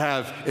perish, but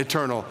have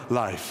eternal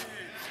life.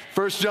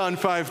 1 John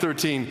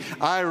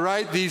 5:13, I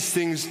write these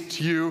things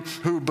to you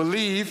who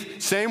believe,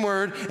 same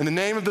word, in the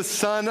name of the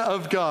Son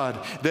of God,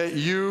 that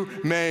you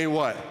may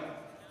what?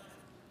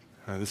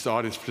 This is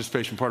audience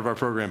participation part of our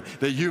program.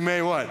 That you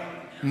may what?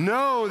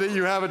 Know that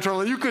you have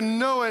eternal life. You can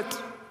know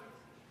it.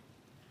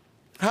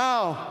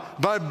 How?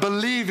 By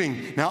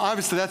believing. Now,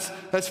 obviously,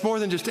 that's more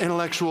than just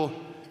intellectual.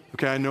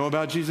 Okay, I know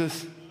about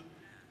Jesus.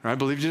 Or I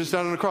believe Jesus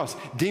died on the cross.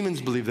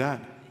 Demons believe that.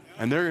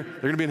 And they're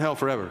going to be in hell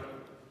forever.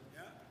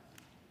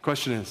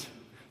 Question is,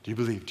 do you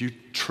believe, do you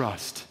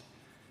trust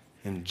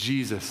in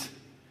Jesus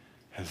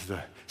as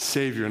the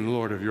Savior and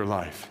Lord of your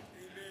life?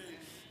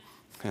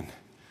 And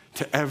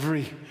to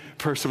every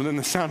person within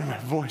the sound of my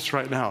voice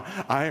right now,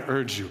 I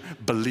urge you,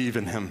 believe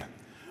in him.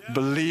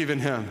 Believe in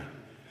him.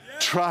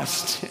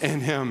 Trust in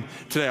him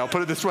today. I'll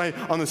put it this way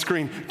on the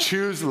screen.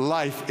 Choose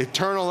life,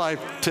 eternal life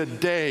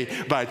today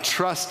by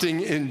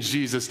trusting in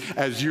Jesus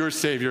as your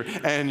Savior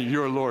and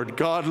your Lord.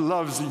 God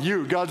loves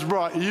you. God's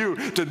brought you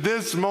to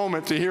this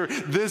moment to hear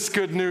this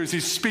good news.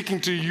 He's speaking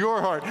to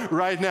your heart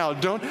right now.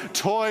 Don't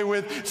toy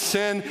with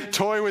sin,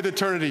 toy with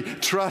eternity.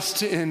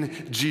 Trust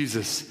in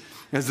Jesus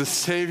as the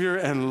Savior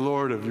and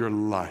Lord of your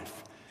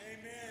life.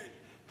 Amen.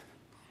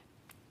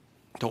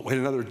 Don't wait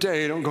another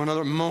day. Don't go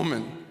another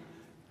moment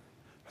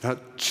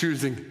without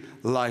choosing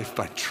life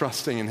by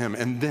trusting in him.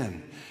 And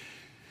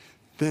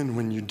then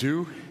when you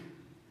do,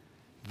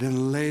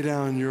 then lay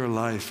down your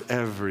life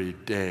every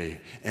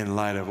day in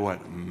light of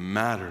what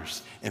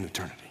matters in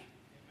eternity.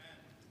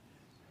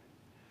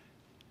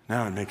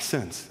 Now it makes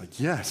sense. Like,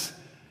 yes,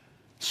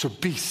 so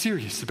be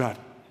serious about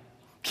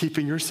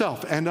keeping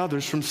yourself and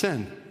others from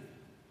sin.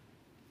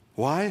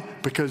 Why?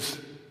 Because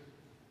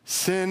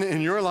sin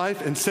in your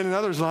life and sin in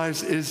others'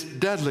 lives is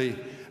deadly.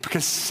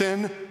 Because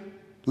sin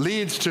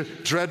leads to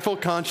dreadful,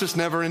 conscious,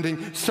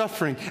 never-ending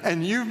suffering.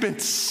 And you've been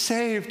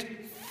saved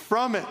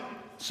from it.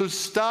 So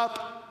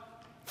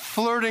stop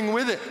flirting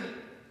with it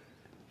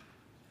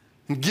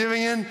and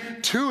giving in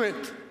to it.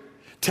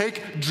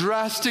 Take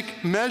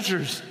drastic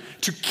measures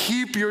to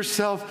keep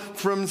yourself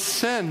from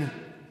sin.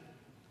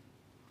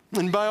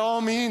 And by all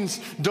means,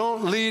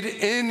 don't lead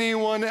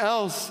anyone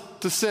else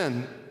to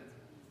sin.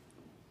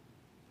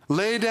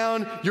 Lay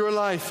down your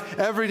life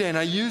every day. And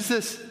I use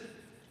this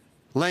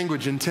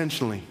language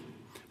intentionally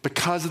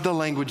because of the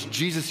language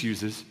Jesus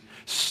uses,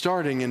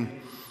 starting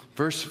in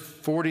verse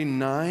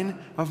 49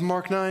 of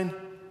Mark 9.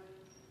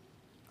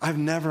 I've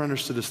never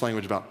understood this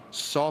language about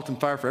salt and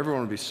fire, for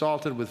everyone would be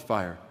salted with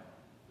fire.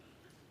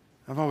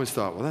 I've always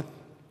thought, well,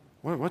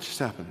 what just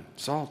happened?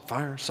 Salt,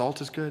 fire, salt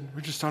is good.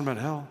 We're just talking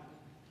about hell.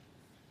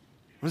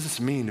 What does this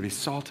mean to be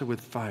salted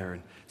with fire?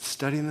 And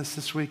studying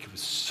this week, it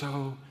was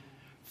so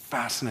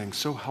fascinating,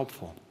 so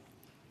helpful.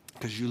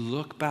 Because you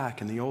look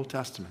back in the Old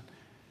Testament,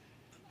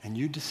 and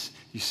you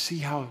see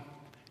how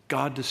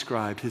God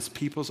described his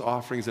people's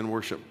offerings and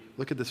worship.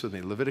 Look at this with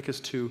me. Leviticus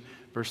 2,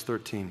 verse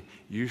 13.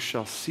 You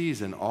shall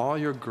season all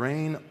your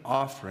grain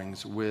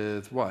offerings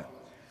with what?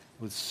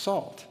 With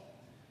salt.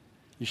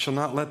 You shall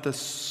not let the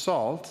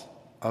salt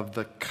of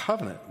the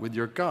covenant with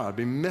your God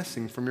be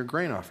missing from your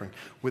grain offering.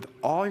 With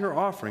all your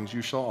offerings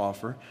you shall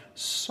offer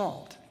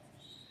salt,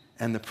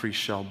 and the priest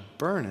shall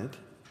burn it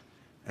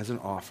as an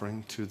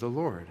offering to the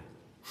Lord.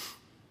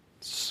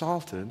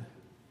 Salted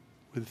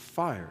with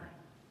fire.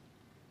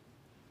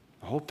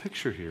 The whole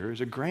picture here is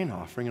a grain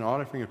offering, an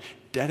offering of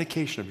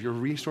dedication of your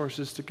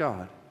resources to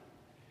God.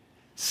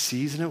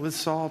 Season it with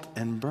salt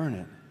and burn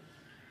it.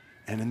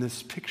 And in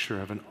this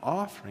picture of an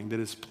offering that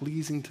is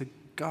pleasing to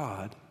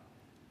God,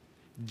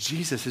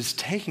 Jesus is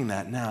taking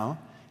that now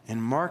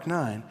in Mark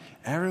 9.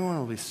 Everyone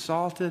will be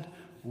salted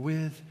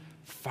with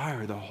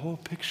fire. The whole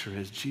picture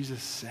is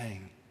Jesus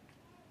saying,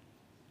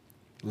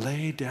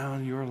 lay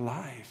down your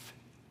life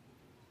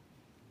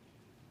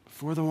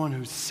for the one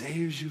who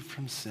saves you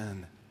from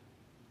sin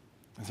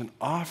as an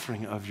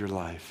offering of your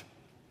life,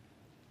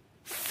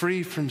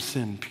 free from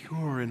sin,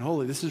 pure and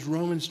holy. This is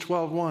Romans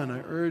 12:1.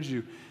 I urge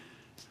you,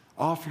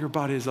 offer your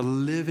body as a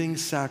living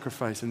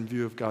sacrifice in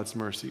view of God's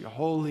mercy,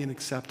 holy and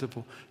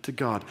acceptable to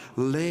God.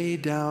 Lay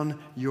down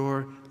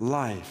your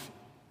life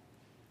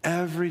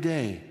every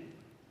day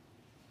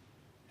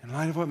in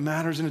light of what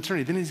matters in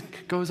eternity. Then he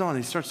goes on.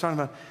 He starts talking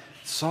about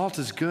salt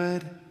is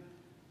good.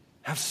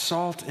 Have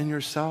salt in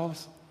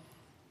yourselves.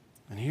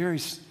 And here he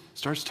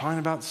starts talking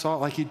about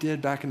salt like he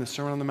did back in the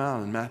Sermon on the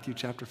Mount in Matthew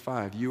chapter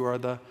 5. You are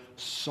the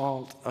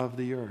salt of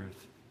the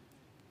earth.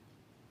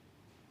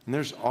 And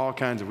there's all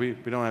kinds of, we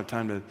don't have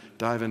time to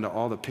dive into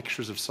all the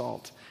pictures of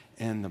salt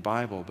in the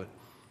Bible, but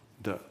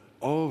the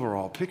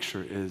overall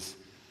picture is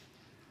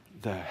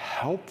the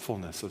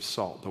helpfulness of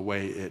salt, the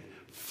way it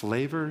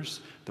flavors,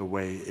 the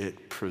way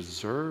it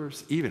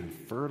preserves, even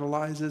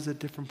fertilizes at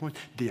different points,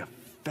 the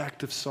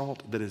effect of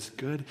salt that is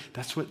good.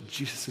 That's what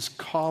Jesus is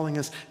calling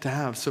us to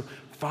have. So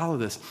follow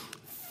this.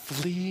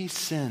 Flee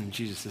sin,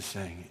 Jesus is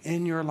saying,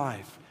 in your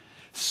life,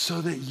 so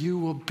that you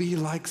will be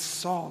like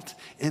salt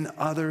in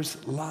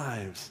others'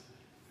 lives.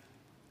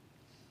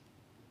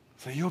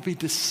 So you'll be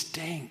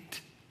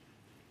distinct.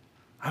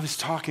 I was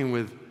talking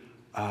with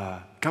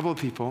a couple of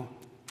people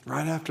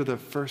right after the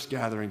first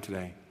gathering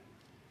today.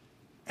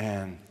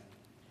 And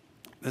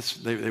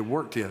they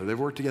work together. They've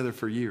worked together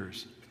for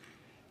years.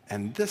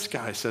 And this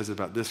guy says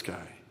about this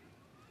guy.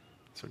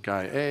 So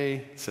guy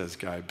A says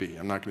guy B.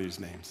 I'm not going to use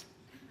names.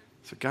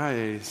 So guy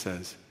A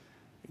says,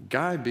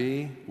 guy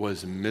B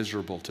was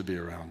miserable to be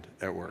around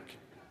at work.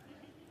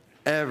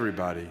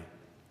 Everybody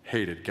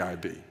hated guy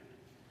B.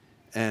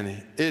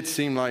 And it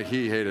seemed like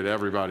he hated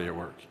everybody at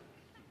work.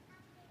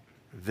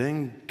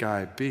 Then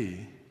guy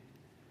B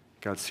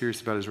got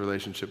serious about his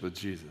relationship with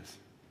Jesus.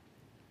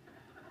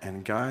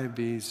 And guy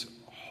B's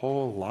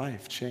whole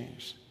life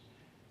changed.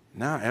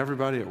 Now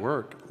everybody at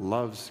work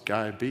loves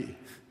guy B.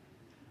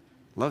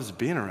 Loves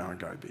being around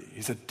guy B.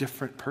 He's a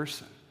different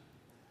person.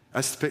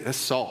 That's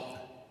salt.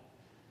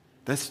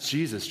 That's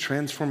Jesus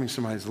transforming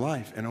somebody's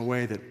life in a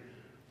way that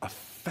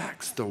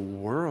affects the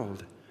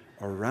world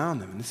around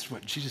them. And this is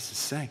what Jesus is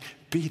saying.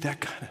 Be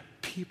that kind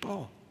of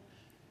people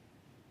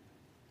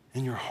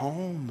in your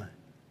home,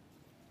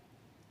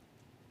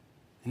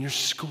 in your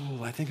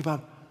school. I think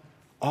about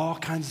all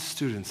kinds of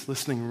students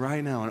listening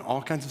right now in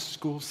all kinds of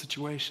school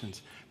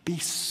situations. Be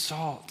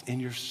salt in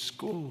your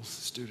schools,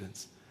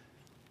 students.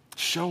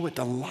 Show what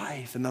the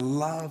life and the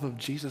love of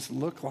Jesus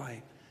look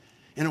like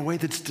in a way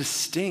that's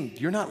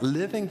distinct. You're not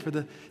living for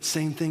the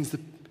same things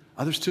that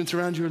other students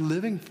around you are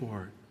living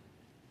for.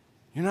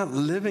 You're not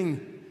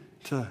living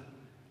to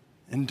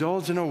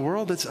indulge in a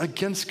world that's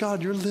against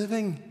God. You're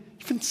living,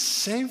 you've been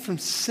saved from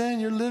sin.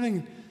 You're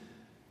living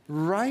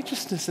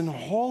righteousness and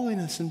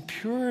holiness and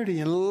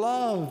purity and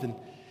love.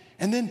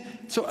 And then,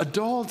 so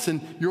adults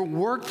in your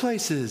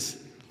workplaces,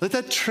 let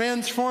that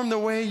transform the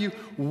way you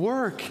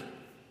work.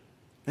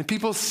 And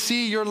people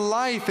see your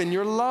life and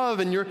your love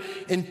and your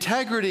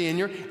integrity and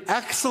your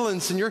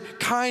excellence and your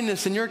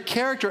kindness and your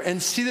character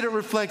and see that it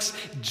reflects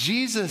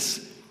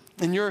Jesus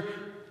in your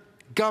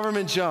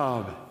government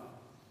job,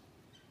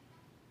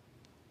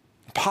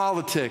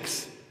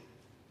 politics,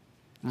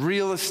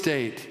 real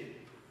estate,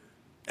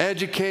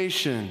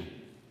 education,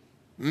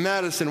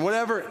 medicine,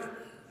 whatever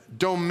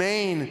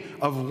domain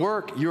of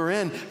work you're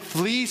in.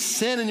 Flee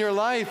sin in your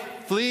life.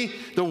 Flee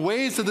the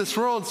ways of this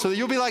world so that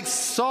you'll be like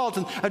salt.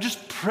 And I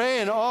just pray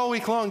and all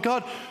week long,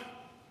 God,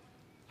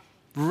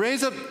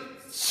 raise up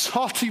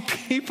salty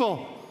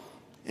people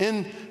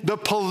in the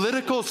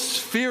political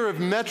sphere of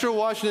Metro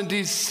Washington,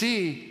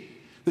 D.C.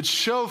 that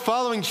show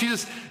following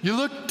Jesus. You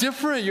look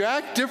different. You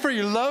act different.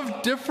 You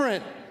love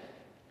different.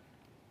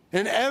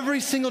 In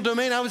every single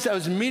domain. I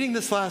was meeting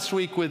this last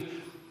week with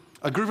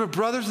a group of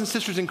brothers and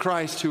sisters in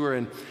Christ who are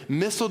in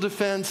missile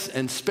defense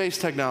and space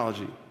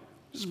technology.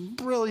 Just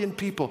brilliant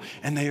people.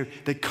 And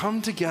they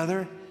come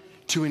together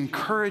to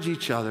encourage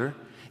each other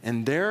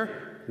in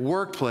their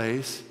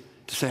workplace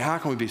to say, how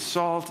can we be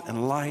salt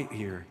and light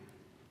here?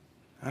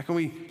 How can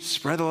we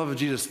spread the love of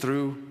Jesus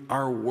through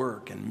our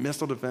work in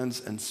missile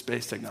defense and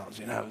space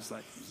technology? And I was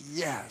like,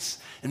 yes.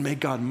 And may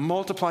God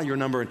multiply your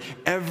number in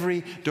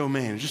every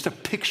domain. Just a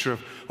picture of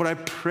what I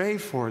pray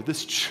for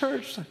this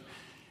church.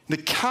 The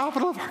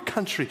capital of our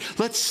country.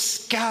 Let's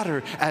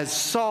scatter as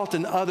salt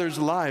in others'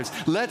 lives.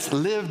 Let's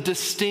live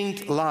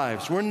distinct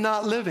lives. We're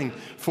not living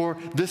for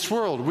this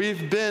world.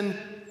 We've been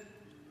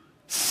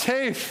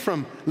saved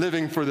from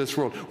living for this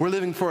world. We're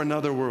living for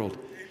another world.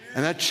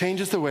 And that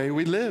changes the way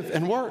we live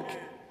and work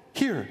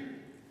here.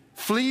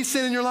 Flee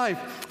sin in your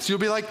life so you'll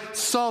be like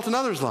salt in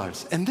others'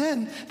 lives. And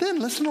then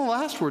listen to the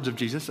last words of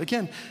Jesus.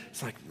 Again,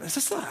 it's like, is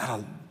this not out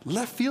of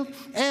left field?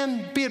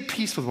 And be at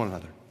peace with one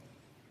another.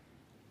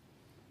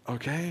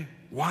 Okay,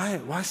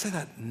 why say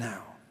that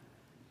now?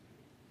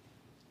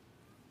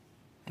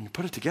 When you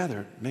put it together,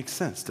 it makes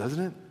sense, doesn't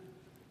it?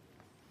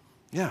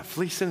 Yeah,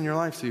 flee sin in your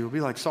life so you'll be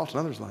like salt in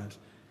others' lives.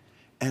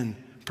 And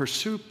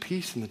pursue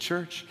peace in the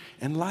church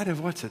in light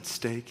of what's at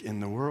stake in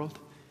the world.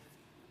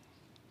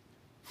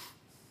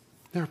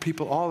 There are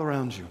people all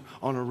around you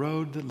on a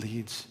road that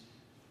leads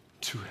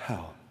to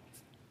hell.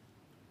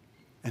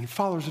 And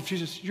followers of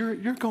Jesus, you're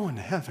going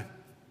to heaven.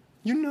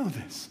 You know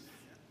this.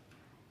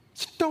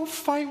 So don't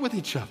fight with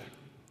each other.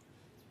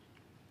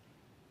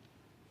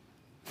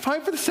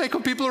 Fight for the sake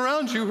of people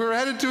around you who are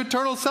headed to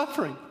eternal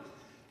suffering.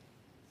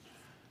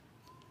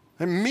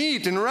 And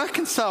meet and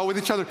reconcile with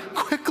each other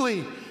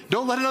quickly.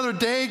 Don't let another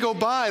day go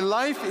by.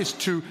 Life is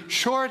too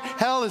short.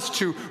 Hell is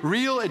too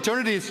real.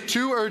 Eternity is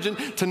too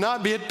urgent to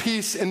not be at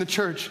peace in the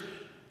church.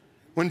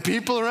 When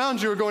people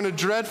around you are going to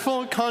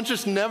dreadful,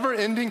 conscious,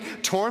 never-ending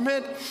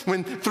torment,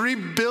 when 3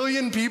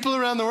 billion people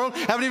around the world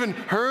haven't even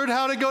heard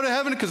how to go to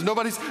heaven because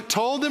nobody's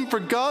told them, for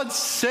God's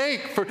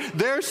sake, for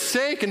their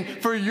sake, and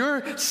for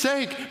your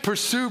sake,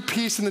 pursue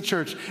peace in the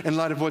church in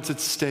light of what's at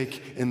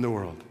stake in the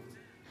world.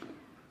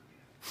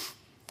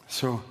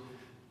 So,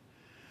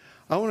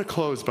 I want to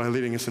close by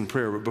leading us in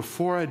prayer, but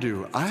before I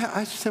do,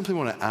 I simply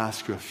want to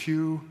ask you a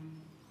few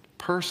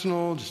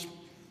personal, just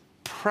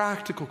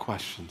practical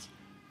questions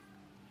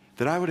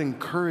that I would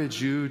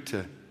encourage you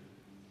to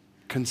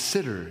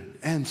consider and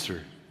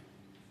answer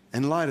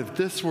in light of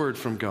this word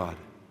from God.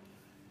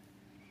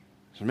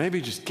 So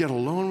maybe just get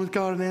alone with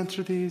God and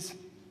answer these.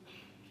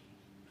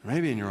 Or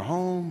maybe in your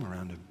home,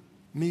 around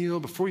a meal,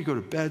 before you go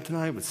to bed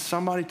tonight, with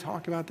somebody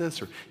talk about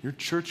this, or your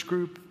church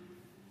group.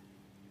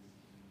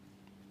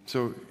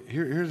 So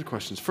here's the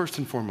questions. First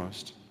and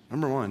foremost,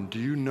 number one, do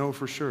you know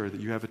for sure that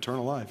you have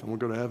eternal life and will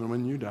go to heaven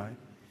when you die?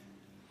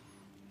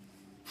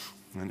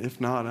 And if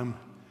not, I'm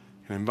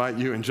going to invite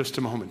you in just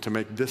a moment to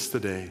make this the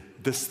day,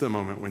 this the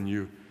moment when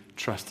you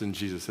trust in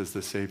Jesus as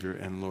the Savior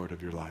and Lord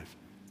of your life.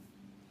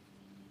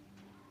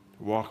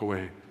 Walk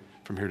away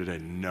from here today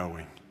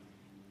knowing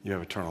you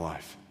have eternal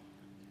life.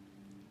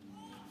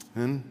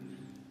 Then,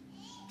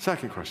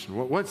 second question,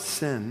 what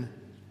sin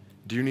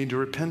do you need to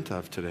repent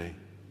of today?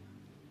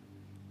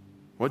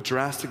 What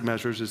drastic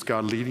measures is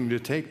God leading you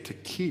to take to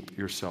keep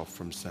yourself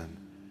from sin?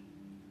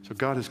 So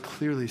God is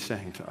clearly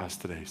saying to us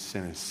today,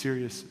 sin is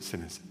serious,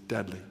 sin is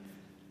deadly.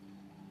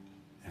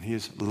 And he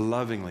has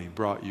lovingly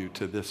brought you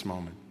to this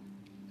moment.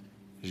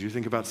 As you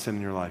think about sin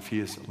in your life, he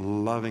is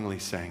lovingly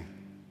saying,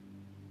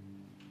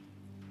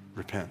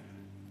 repent,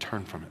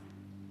 turn from it.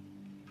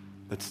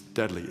 That's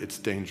deadly, it's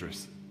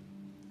dangerous.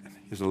 And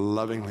he's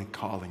lovingly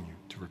calling you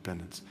to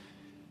repentance.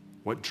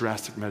 What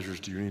drastic measures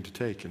do you need to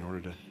take in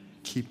order to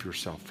keep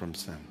yourself from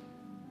sin?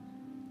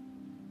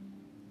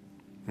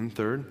 And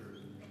third,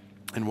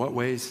 in what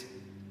ways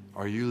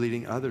are you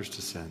leading others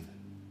to sin?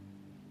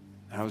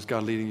 How is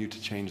God leading you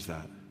to change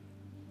that?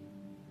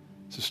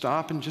 So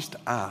stop and just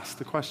ask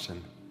the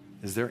question,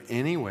 is there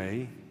any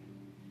way,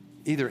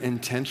 either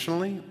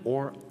intentionally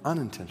or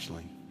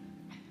unintentionally,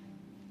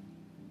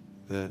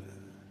 that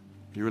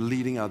you're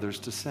leading others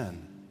to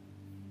sin?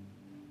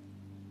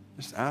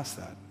 Just ask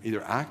that,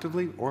 either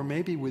actively or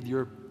maybe with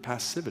your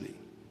passivity.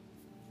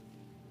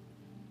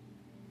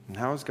 And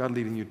how is God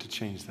leading you to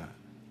change that?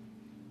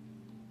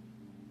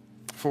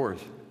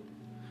 Fourth,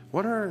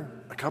 what are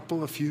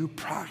a few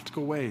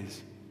practical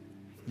ways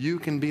you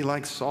can be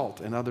like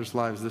salt in others'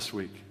 lives this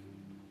week,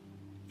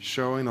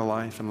 showing the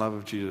life and love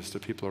of Jesus to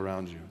people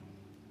around you?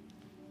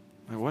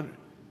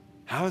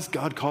 How is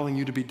God calling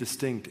you to be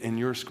distinct in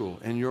your school,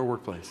 in your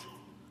workplace,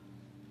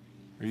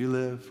 where you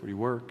live, where you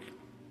work,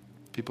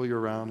 people you're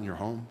around in your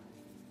home?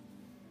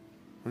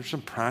 What are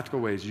some practical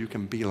ways you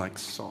can be like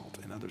salt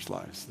in others'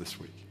 lives this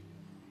week?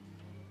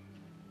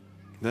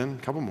 Then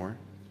a couple more.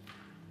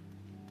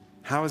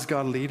 How is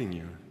God leading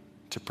you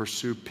to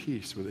pursue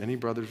peace with any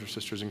brothers or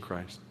sisters in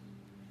Christ?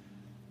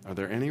 Are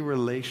there any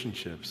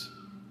relationships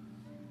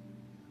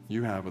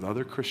you have with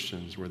other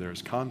Christians where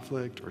there's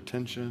conflict or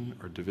tension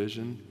or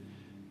division?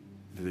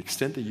 To the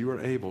extent that you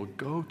are able,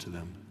 go to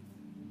them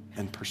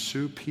and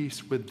pursue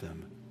peace with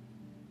them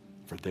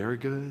for their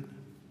good,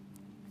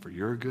 for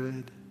your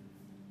good,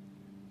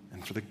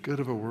 and for the good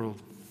of a world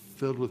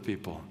filled with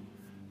people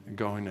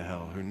going to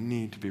hell who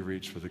need to be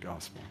reached with the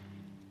gospel.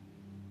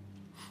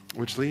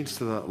 Which leads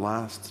to the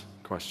last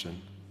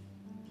question.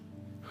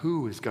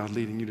 Who is God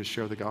leading you to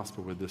share the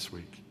gospel with this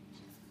week?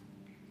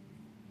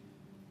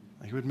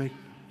 It would make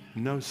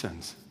no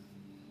sense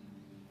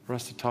for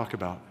us to talk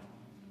about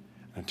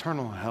an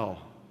eternal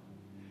hell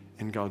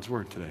in God's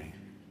word today,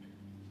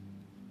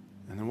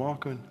 and then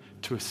walk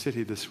into a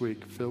city this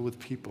week filled with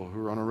people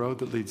who are on a road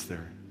that leads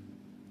there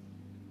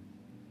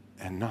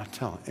and not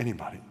tell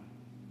anybody,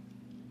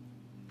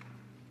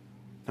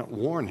 not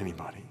warn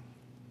anybody,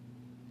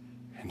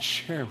 and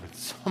share with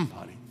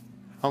somebody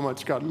how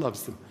much God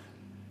loves them.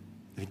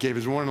 He gave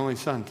his one and only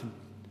son to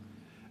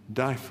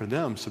die for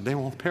them so they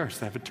won't perish,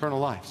 they have eternal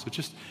life. So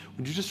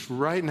would you just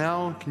right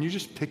now, can you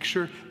just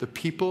picture the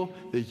people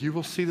that you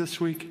will see this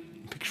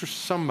week? Picture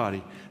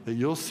somebody that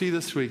you'll see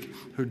this week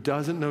who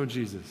doesn't know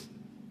Jesus.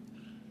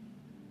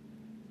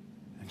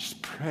 And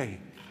just pray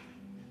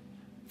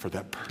for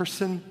that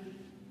person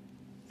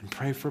and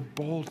pray for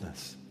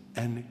boldness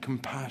and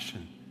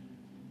compassion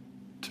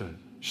to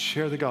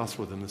share the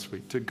gospel with them this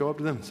week, to go up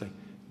to them and say,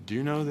 do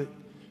you know that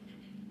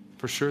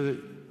for sure that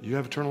you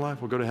have eternal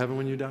life? We'll go to heaven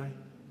when you die?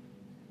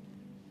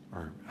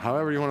 or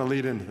however you want to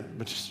lead into that.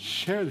 But just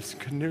share this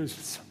good news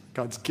with someone.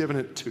 God's given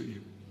it to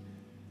you.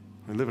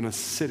 We live in a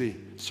city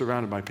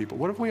surrounded by people.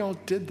 What if we all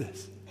did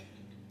this?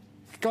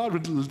 God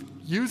would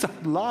use our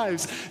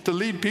lives to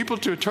lead people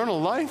to eternal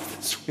life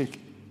this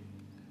week.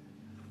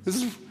 This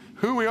is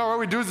who we are, what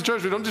we do as a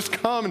church. We don't just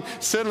come and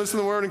sit and listen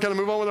to the word and kind of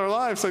move on with our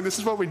lives. Like, this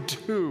is what we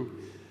do.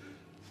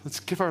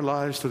 Let's give our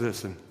lives to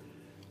this and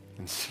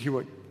see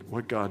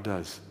what God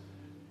does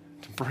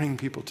to bring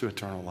people to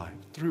eternal life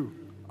through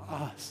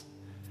us.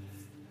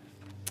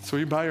 So will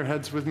you bow your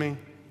heads with me?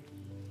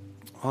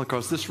 All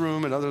across this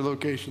room and other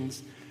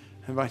locations,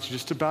 I invite you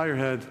just to bow your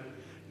head,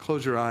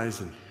 close your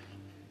eyes, and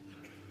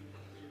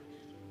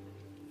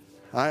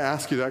I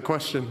ask you that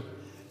question.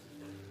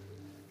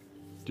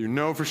 Do you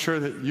know for sure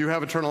that you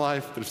have eternal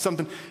life? That if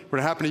something were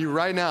to happen to you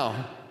right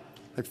now,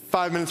 like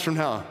 5 minutes from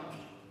now,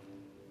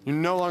 you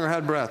no longer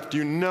had breath, do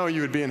you know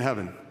you would be in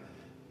heaven?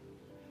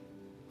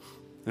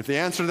 And if the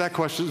answer to that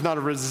question is not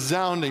a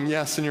resounding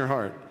yes in your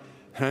heart,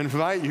 I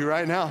invite you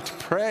right now to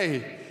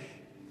pray.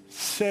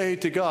 Say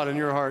to God in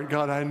your heart,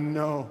 God, I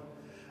know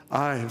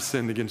I have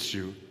sinned against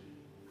you,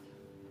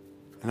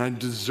 and I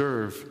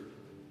deserve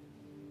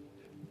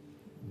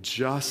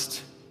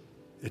just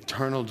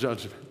eternal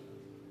judgment.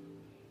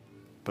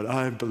 But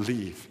I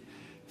believe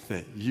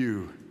that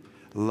you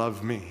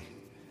love me,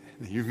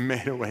 that you've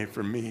made a way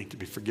for me to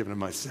be forgiven of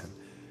my sin.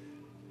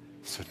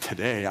 So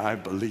today I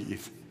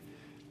believe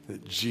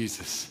that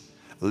Jesus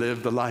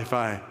lived the life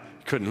I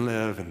couldn't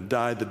live and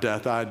died the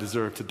death I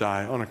deserved to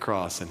die on a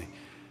cross, and he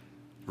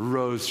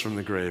rose from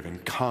the grave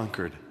and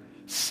conquered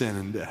sin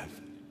and death.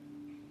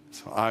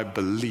 So I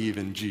believe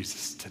in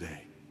Jesus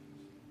today.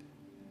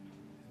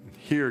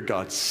 Hear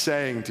God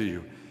saying to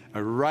you,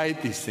 I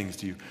write these things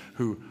to you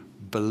who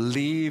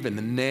believe in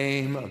the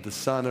name of the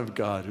Son of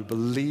God, who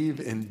believe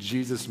in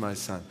Jesus, my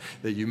Son,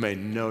 that you may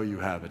know you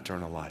have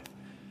eternal life.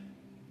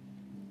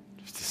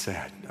 Just to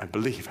say, I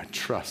believe, I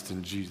trust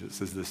in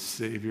Jesus as the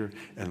Savior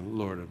and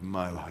Lord of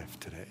my life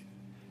today.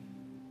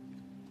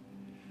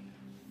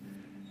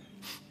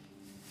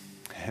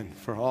 And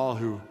for all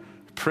who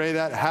pray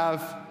that,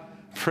 have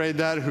prayed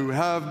that, who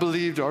have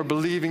believed, are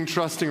believing,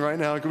 trusting right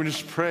now, can we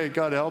just pray,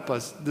 God, help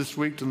us this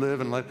week to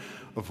live in light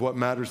of what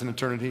matters in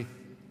eternity?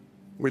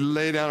 We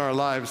lay down our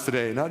lives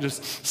today, not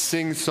just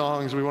sing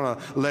songs. We want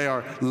to lay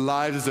our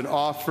lives as an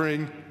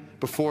offering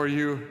before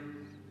you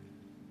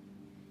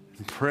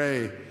and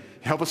pray.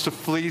 Help us to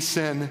flee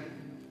sin,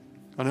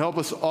 and help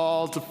us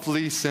all to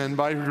flee sin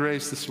by your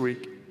grace this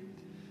week.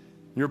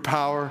 Your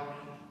power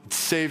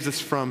saves us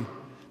from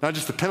not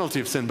just the penalty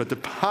of sin, but the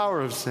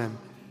power of sin.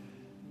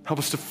 Help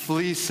us to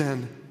flee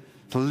sin,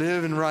 to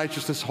live in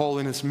righteousness,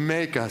 holiness.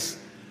 Make us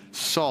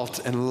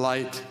salt and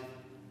light.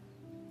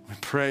 We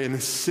pray in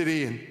this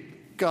city, and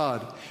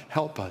God,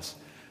 help us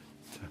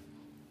to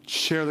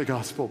share the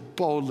gospel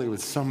boldly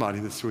with somebody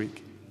this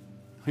week.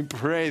 We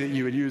pray that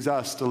you would use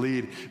us to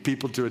lead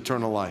people to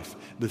eternal life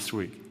this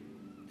week.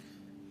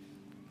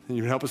 And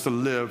you would help us to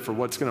live for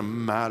what's going to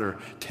matter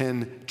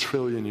 10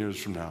 trillion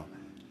years from now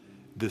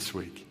this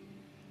week.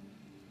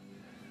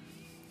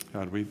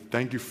 God, we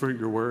thank you for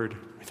your word.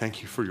 We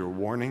thank you for your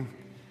warning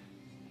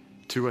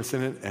to us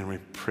in it, and we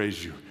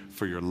praise you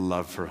for your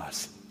love for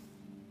us.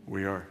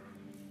 We are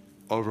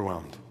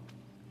overwhelmed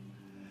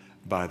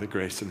by the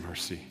grace and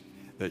mercy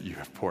that you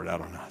have poured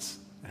out on us,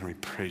 and we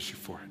praise you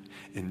for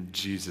it. In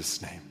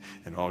Jesus' name,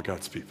 and all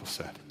God's people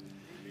said,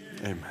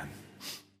 amen.